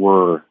if I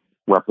were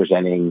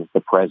representing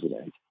the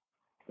president,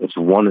 it's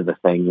one of the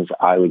things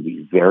I would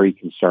be very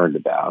concerned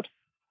about,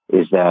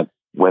 is that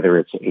whether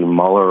it's a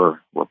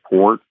Mueller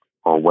report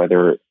or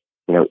whether,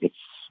 it's,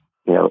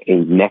 a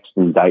next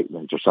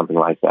indictment or something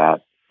like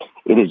that,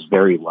 it is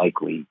very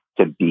likely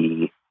to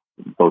be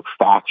both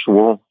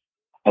factual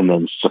and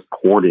then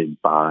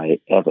supported by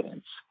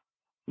evidence,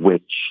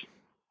 which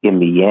in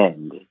the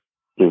end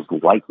is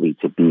likely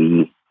to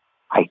be,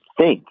 I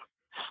think,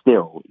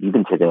 still,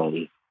 even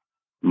today,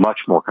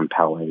 much more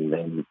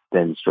compelling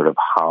than sort of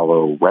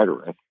hollow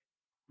rhetoric.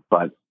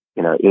 But,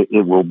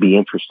 it will be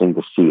interesting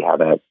to see how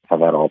that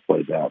all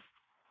plays out.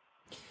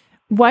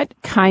 What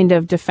kind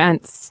of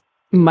defense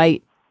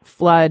might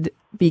Flood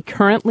be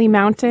currently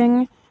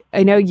mounting?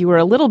 I know you were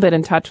a little bit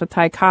in touch with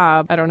Ty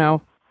Cobb. I don't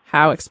know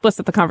how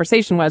explicit the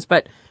conversation was,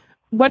 but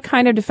what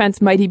kind of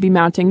defense might he be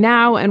mounting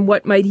now, and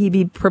what might he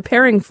be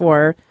preparing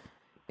for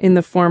in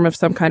the form of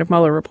some kind of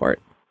Mueller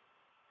report?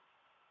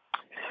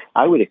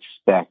 I would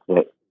expect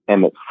that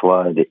Emmett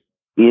Flood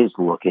is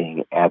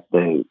looking at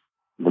the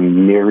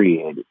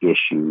myriad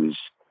issues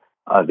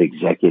of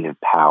executive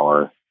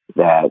power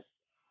that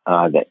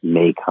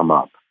may come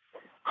up,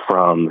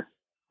 from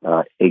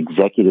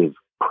executive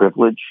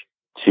privilege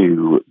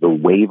to the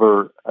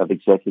waiver of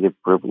executive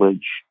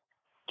privilege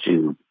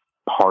to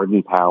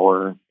pardon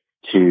power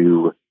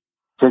to,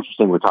 it's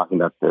interesting we're talking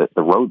about the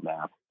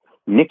roadmap.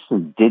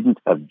 Nixon didn't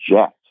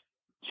object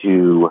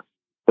to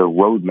the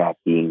roadmap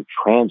being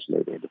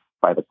transmitted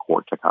by the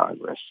court to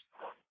Congress.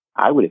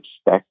 I would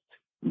expect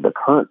the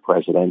current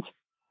president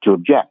to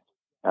object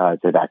to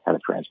that kind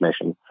of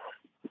transmission,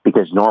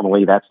 because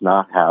normally that's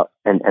not how,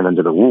 and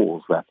under the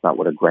rules, that's not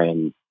what a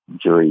grand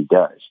jury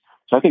does.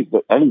 So I think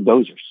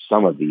those are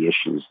some of the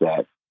issues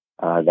that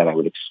I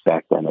would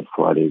expect Emmett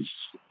Flood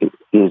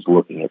is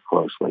looking at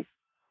closely.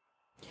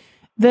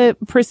 The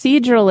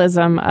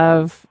proceduralism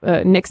of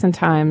Nixon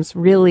times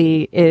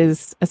really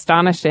is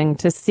astonishing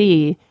to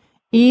see.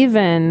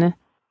 Even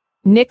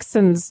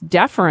Nixon's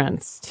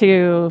deference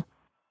to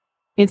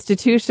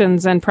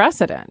institutions and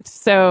precedent.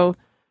 So,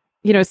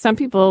 some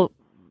people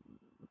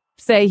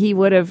say he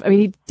would have,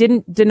 he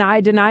didn't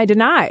deny.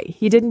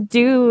 He didn't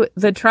do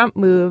the Trump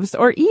moves,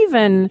 or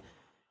even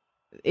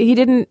he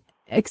didn't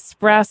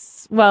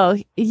express, well,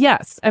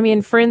 yes.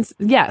 For instance,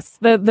 yes,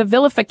 the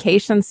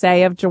vilification,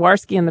 say, of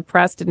Jaworski in the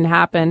press didn't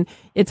happen.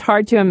 It's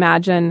hard to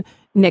imagine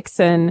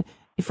Nixon,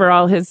 for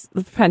all his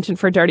penchant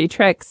for dirty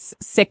tricks,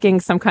 sicking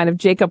some kind of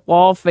Jacob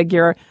Wall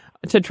figure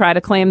to try to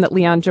claim that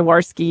Leon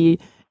Jaworski,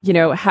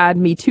 had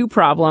Me Too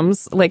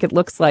problems, like it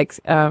looks like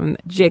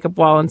Jacob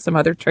Wall and some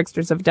other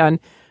tricksters have done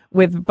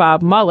with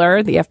Bob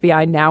Mueller, the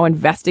FBI now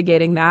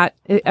investigating that.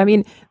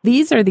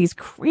 These are these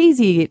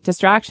crazy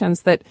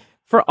distractions that,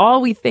 for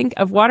all we think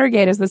of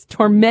Watergate as this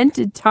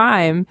tormented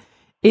time,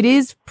 it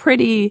is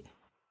pretty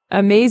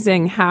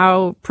amazing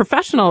how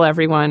professional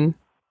everyone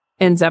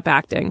ends up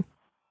acting.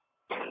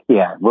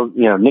 Yeah, well,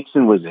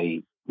 Nixon was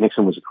a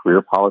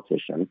career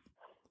politician.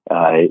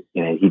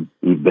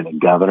 He'd been a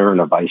governor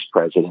and a vice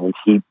president.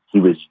 He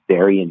was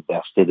very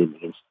invested in the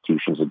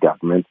institutions of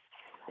government.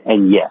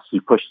 And yes,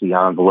 he pushed the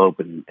envelope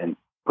and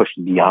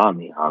pushed beyond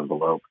the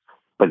envelope,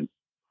 but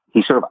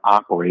he sort of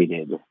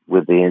operated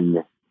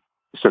within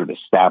sort of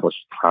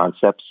established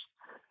concepts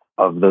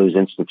of those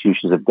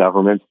institutions of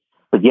government.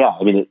 But yeah,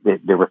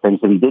 there were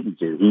things that he didn't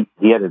do.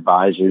 He had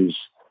advisors,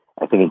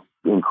 I think,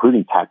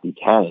 including Pat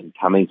Buchanan,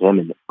 coming to him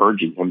and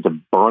urging him to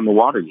burn the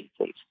Watergate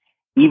tapes.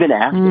 Even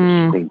after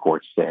the Supreme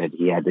Court said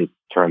he had to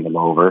turn them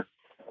over,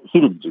 he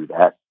didn't do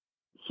that.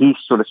 He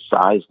sort of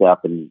sized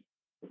up in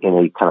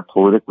a kind of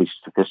politically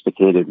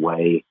sophisticated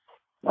way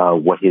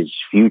what his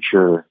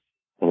future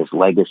and his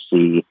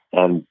legacy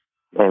and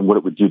what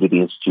it would do to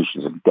the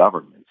institutions of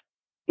government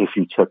if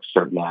he took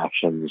certain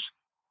actions.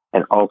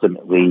 And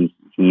ultimately,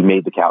 he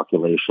made the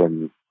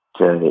calculation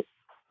to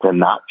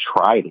not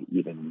try to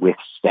even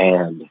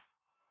withstand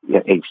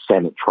a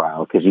Senate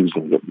trial because he was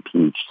going to get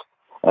impeached.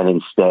 And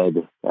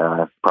instead,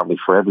 probably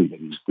for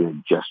everybody's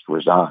good, just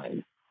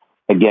resign.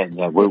 Again,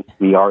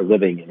 we are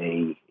living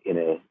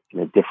in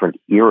a different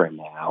era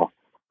now,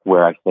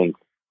 where I think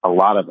a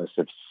lot of us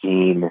have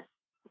seen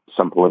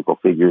some political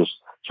figures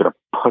sort of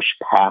push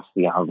past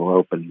the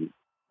envelope,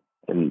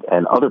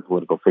 and other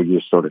political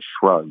figures sort of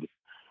shrug.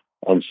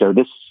 And so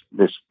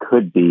this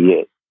could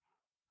be,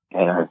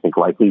 and I think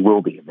likely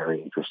will be, a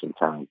very interesting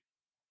time.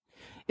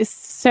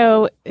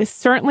 So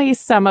certainly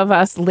some of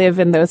us live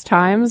in those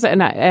times,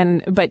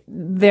 but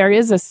there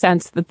is a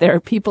sense that there are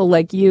people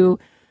like you,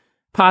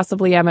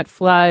 possibly Emmett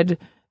Flood,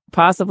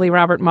 possibly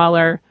Robert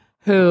Mueller,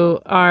 who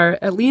are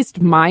at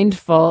least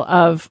mindful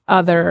of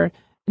other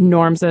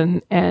norms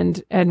and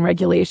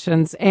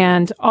regulations,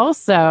 and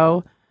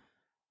also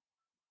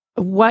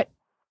what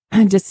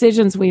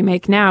decisions we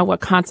make now,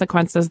 what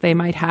consequences they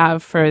might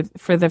have for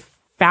the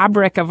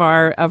fabric of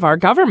our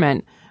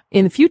government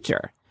in the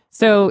future.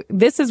 So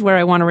this is where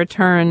I want to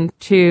return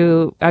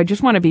to. I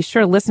just want to be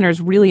sure listeners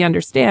really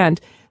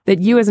understand that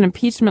you, as an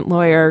impeachment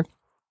lawyer,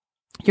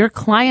 your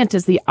client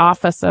is the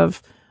office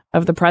of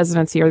the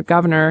presidency or the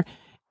governor,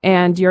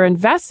 and your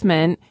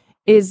investment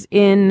is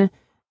in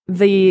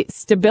the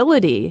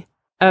stability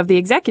of the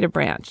executive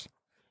branch.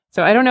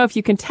 So I don't know if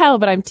you can tell,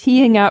 but I'm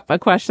teeing up a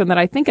question that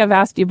I think I've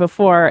asked you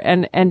before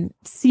and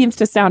seems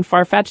to sound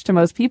far-fetched to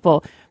most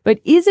people. But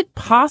is it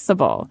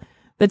possible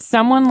that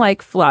someone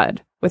like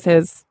Flood, with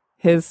his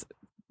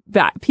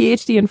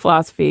PhD in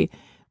philosophy,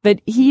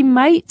 that he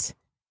might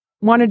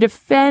want to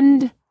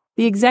defend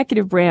the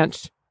executive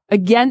branch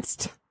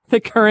against the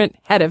current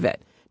head of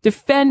it,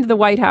 defend the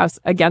White House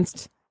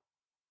against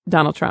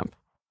Donald Trump?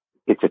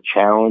 It's a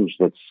challenge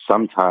that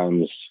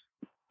sometimes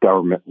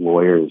government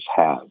lawyers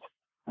have.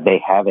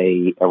 They have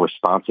a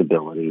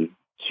responsibility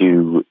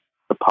to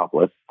the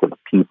public, to the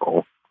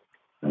people.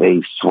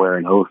 They swear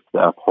an oath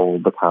to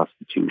uphold the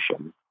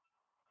Constitution.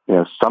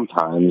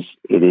 Sometimes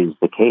it is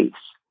the case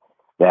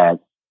that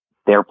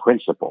their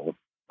principal,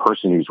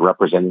 person who's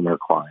representing their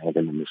client,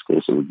 and in this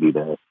case it would be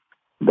the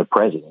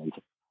president,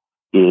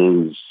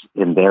 is,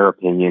 in their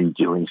opinion,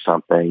 doing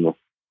something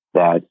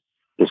that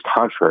is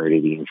contrary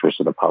to the interests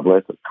of the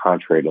public,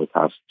 contrary to the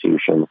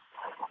Constitution.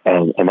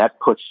 And that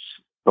puts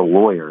the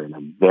lawyer in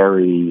a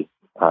very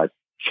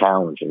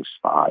challenging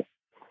spot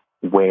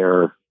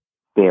where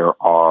there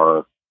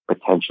are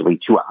potentially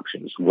two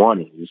options.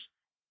 One is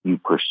you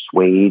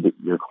persuade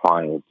your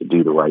client to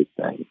do the right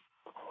thing.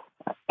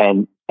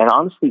 And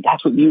honestly,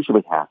 that's what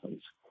usually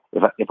happens.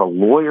 If a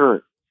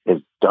lawyer has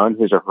done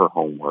his or her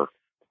homework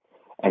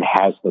and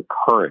has the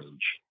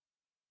courage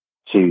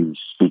to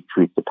speak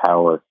truth to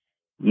power,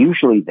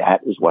 usually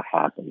that is what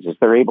happens, is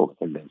they're able to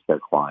convince their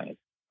client.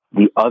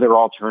 The other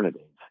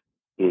alternative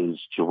is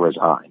to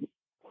resign.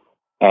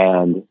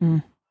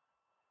 And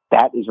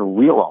that is a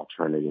real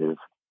alternative,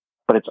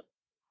 but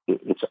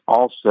it's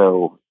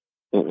also,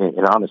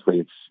 and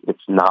honestly,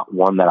 it's not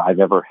one that I've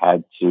ever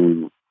had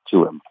to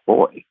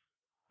employ.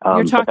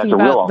 You're talking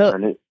about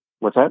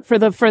what's that?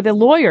 For the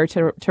lawyer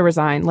to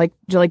resign, like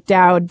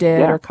Dowd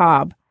did, or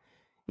Cobb.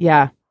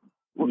 Yeah.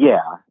 Yeah.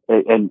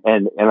 And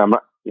I'm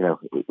not,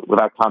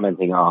 without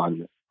commenting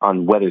on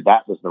whether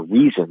that was the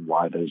reason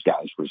why those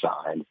guys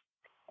resigned.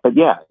 But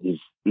yeah,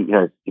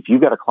 if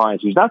you've got a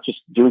client who's not just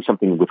doing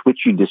something with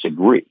which you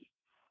disagree,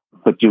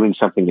 but doing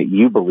something that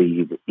you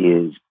believe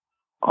is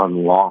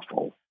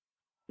unlawful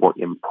or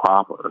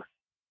improper,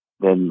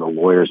 then the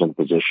lawyer's in a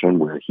position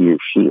where he or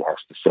she has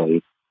to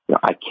say,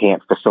 I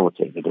can't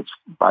facilitate it. It's,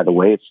 by the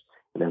way,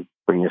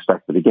 bringing us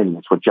back to the beginning,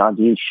 it's what John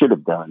Dean should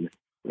have done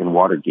in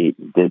Watergate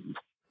and didn't.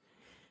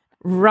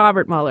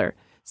 Robert Mueller.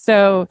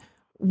 So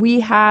we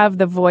have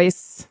the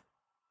voice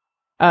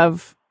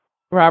of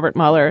Robert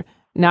Mueller,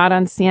 not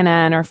on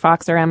CNN or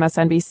Fox or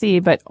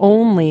MSNBC, but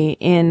only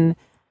in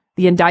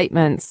the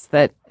indictments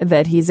that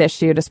he's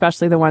issued,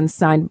 especially the ones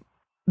signed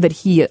that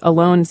he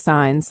alone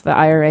signs, the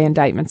IRA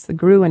indictments, the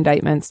GRU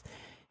indictments.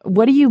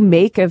 What do you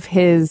make of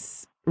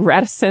his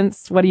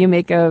reticence? What do you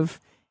make of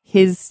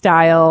his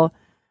style?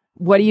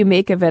 What do you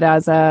make of it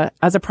as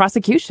a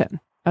prosecution,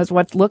 as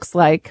what looks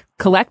like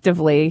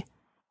collectively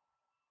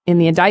in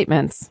the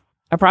indictments,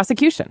 a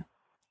prosecution?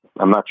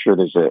 I'm not sure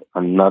there's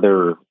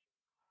another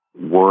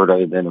word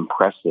other than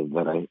impressive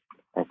that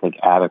I think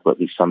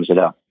adequately sums it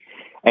up.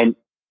 And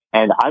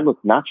I look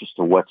not just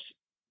to what's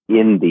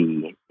in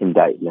the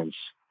indictments,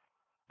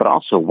 but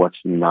also what's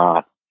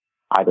not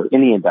either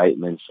in the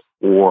indictments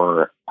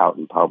or out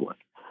in public.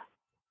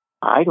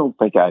 I don't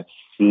think I've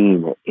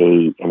seen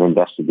an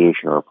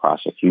investigation or a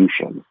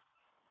prosecution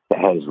that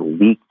has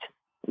leaked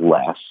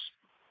less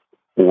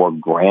or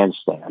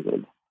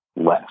grandstanded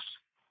less.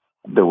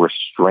 The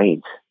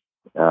restraint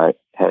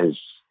has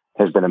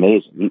been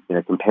amazing.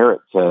 Compare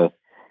it to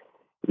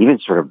even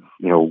sort of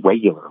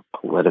regular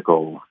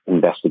political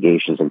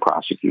investigations and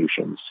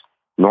prosecutions.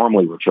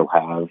 Normally, what you'll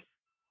have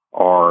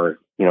are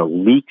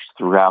leaks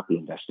throughout the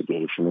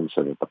investigation, and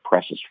so that the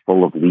press is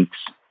full of leaks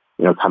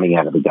coming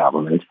out of the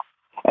government.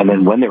 And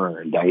then when there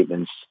are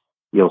indictments,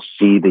 you'll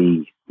see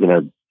the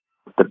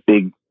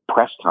big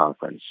press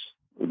conference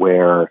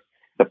where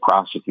the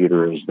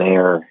prosecutor is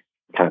there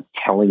kind of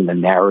telling the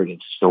narrative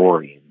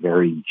story in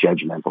very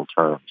judgmental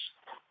terms.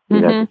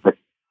 But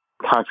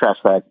contrast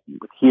that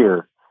with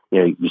here,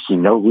 you see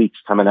no leaks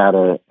coming out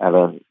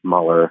of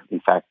Mueller. In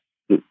fact,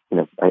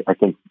 I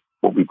think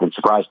what we've been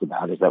surprised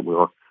about is that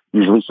we're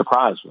usually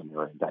surprised when there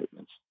are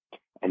indictments.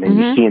 And then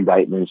you see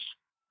indictments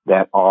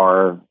that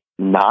are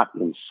not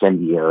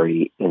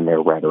incendiary in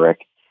their rhetoric.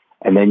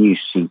 And then you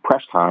see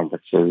press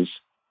conferences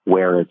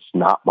where it's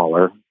not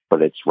Mueller,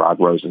 but it's Rod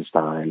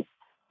Rosenstein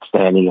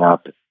standing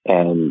up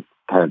and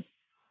kind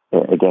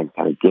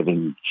of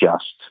giving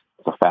just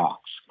the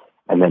facts,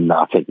 and then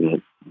not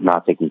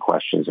taking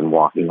questions and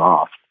walking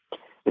off.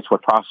 It's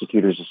what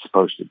prosecutors are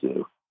supposed to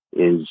do,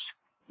 is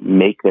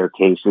make their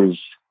cases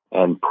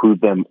and prove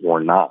them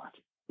or not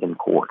in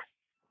court.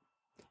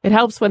 It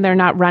helps when they're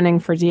not running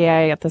for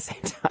DA at the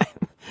same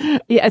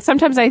time. Yeah,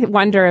 sometimes I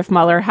wonder if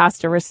Mueller has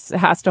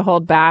to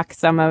hold back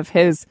some of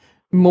his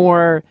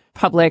more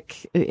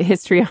public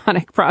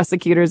histrionic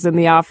prosecutors in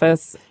the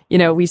office.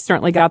 We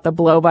certainly got the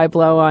blow by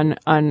blow on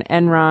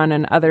Enron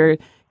and other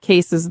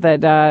cases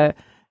that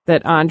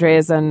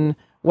Andres and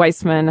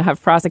Weissman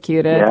have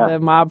prosecuted, the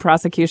mob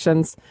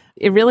prosecutions.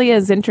 It really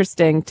is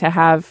interesting to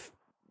have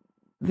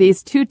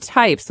these two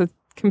types with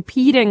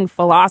competing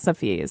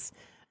philosophies.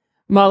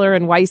 Mueller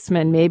and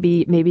Weissman,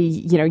 maybe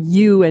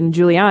you and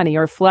Giuliani,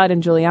 or Flood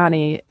and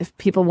Giuliani, if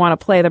people want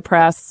to play the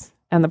press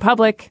and the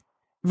public,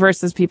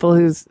 versus people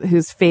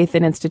whose faith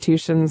in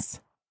institutions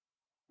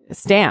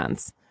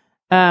stands.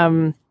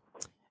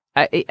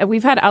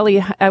 We've had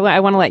Ali. I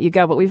want to let you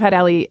go, but we've had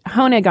Ali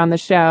Honig on the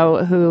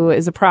show, who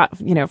is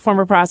a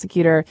former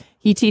prosecutor.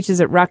 He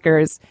teaches at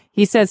Rutgers.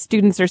 He says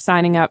students are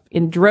signing up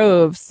in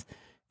droves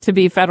to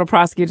be federal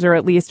prosecutors, or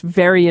at least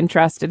very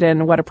interested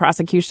in what a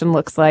prosecution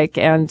looks like.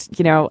 And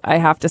I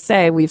have to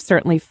say, we've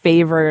certainly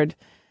favored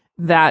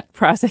that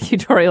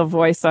prosecutorial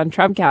voice on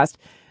Trumpcast.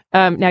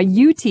 Now,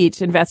 you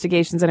teach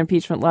investigations and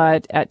impeachment law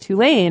at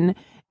Tulane.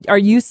 Are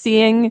you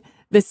seeing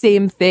the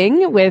same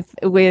thing with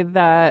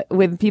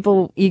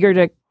people eager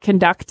to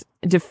conduct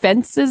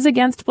defenses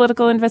against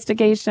political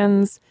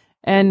investigations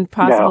and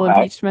possible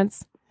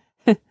impeachments?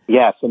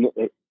 Yes, and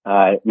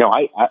I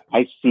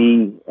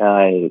see.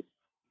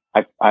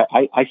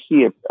 I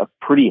see a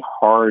pretty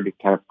hard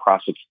kind of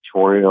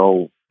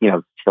prosecutorial,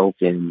 tilt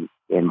in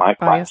my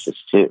classes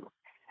too.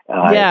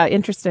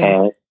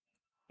 Interesting.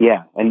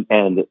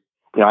 And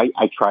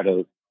I try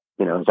to,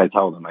 as I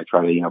tell them, I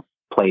try to,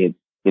 play it,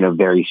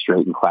 very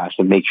straight in class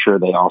and make sure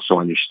they also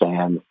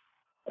understand.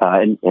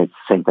 And it's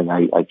the same thing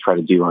I try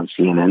to do on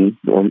CNN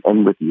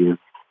and with you.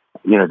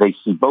 They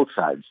see both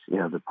sides,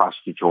 the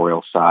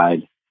prosecutorial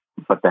side,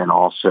 but then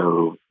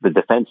also the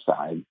defense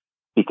side,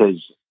 because,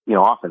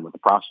 often what the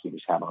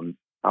prosecutors have on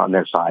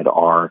their side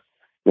are,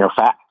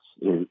 facts,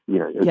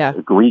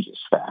 egregious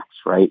facts,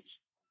 right?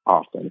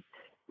 Often.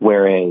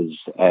 Whereas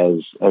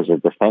as a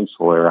defense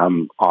lawyer,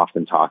 I'm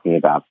often talking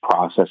about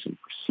process and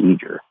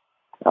procedure,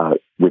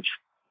 which,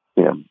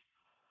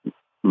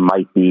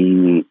 might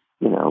be,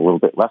 a little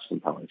bit less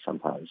compelling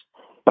sometimes.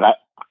 But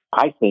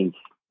I think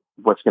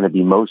what's going to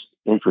be most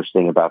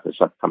interesting about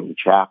this upcoming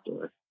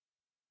chapter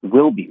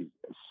will be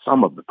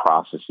some of the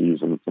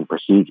processes and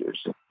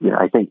procedures.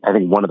 I think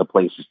one of the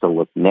places to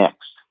look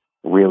next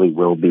really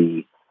will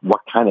be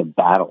what kind of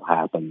battle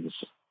happens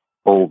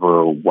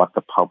over what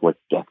the public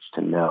gets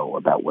to know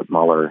about what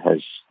Mueller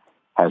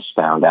has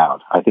found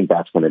out. I think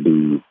that's going to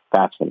be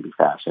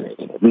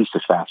fascinating, at least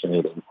as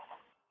fascinating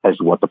as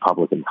what the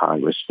public and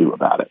Congress do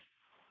about it.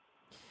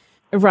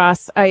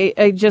 Ross,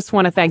 I just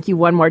want to thank you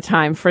one more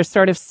time for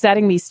sort of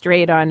setting me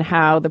straight on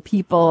how the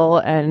people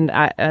and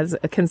as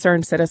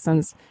concerned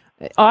citizens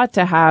ought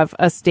to have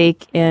a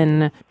stake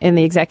in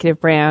the executive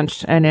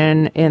branch and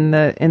in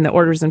the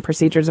orders and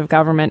procedures of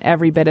government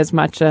every bit as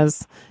much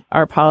as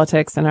our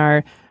politics and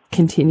our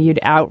continued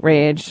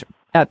outrage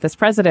at this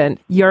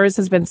president. Yours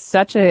has been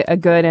such a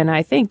good and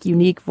I think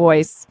unique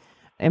voice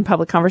in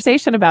public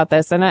conversation about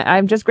this, and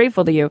I'm just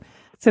grateful to you.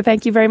 So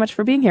thank you very much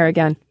for being here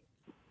again.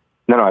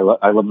 No,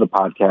 I love the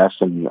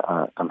podcast, and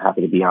I'm happy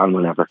to be on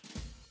whenever.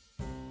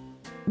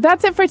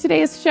 That's it for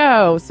today's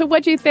show. So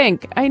what'd you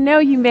think? I know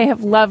you may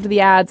have loved the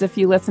ads if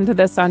you listened to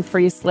this on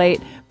Free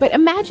Slate, but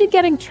imagine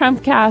getting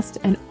Trumpcast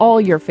and all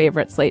your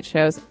favorite Slate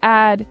shows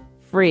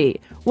ad-free.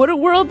 What a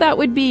world that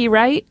would be,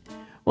 right?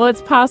 Well,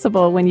 it's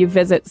possible when you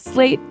visit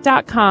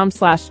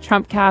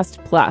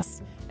slate.com/Trumpcast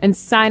Plus and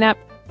sign up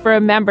for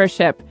a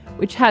membership,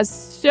 which has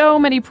so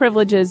many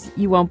privileges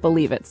you won't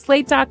believe it.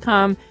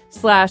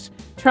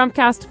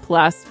 Slate.com/Trumpcast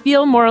Plus.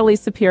 Feel morally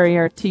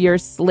superior to your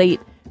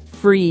Slate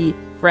free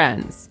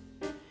friends.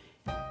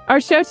 Our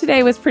show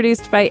today was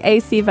produced by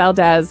A.C.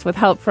 Valdez with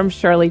help from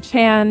Shirley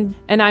Chan,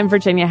 and I'm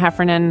Virginia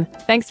Heffernan.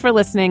 Thanks for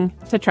listening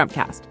to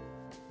Trumpcast.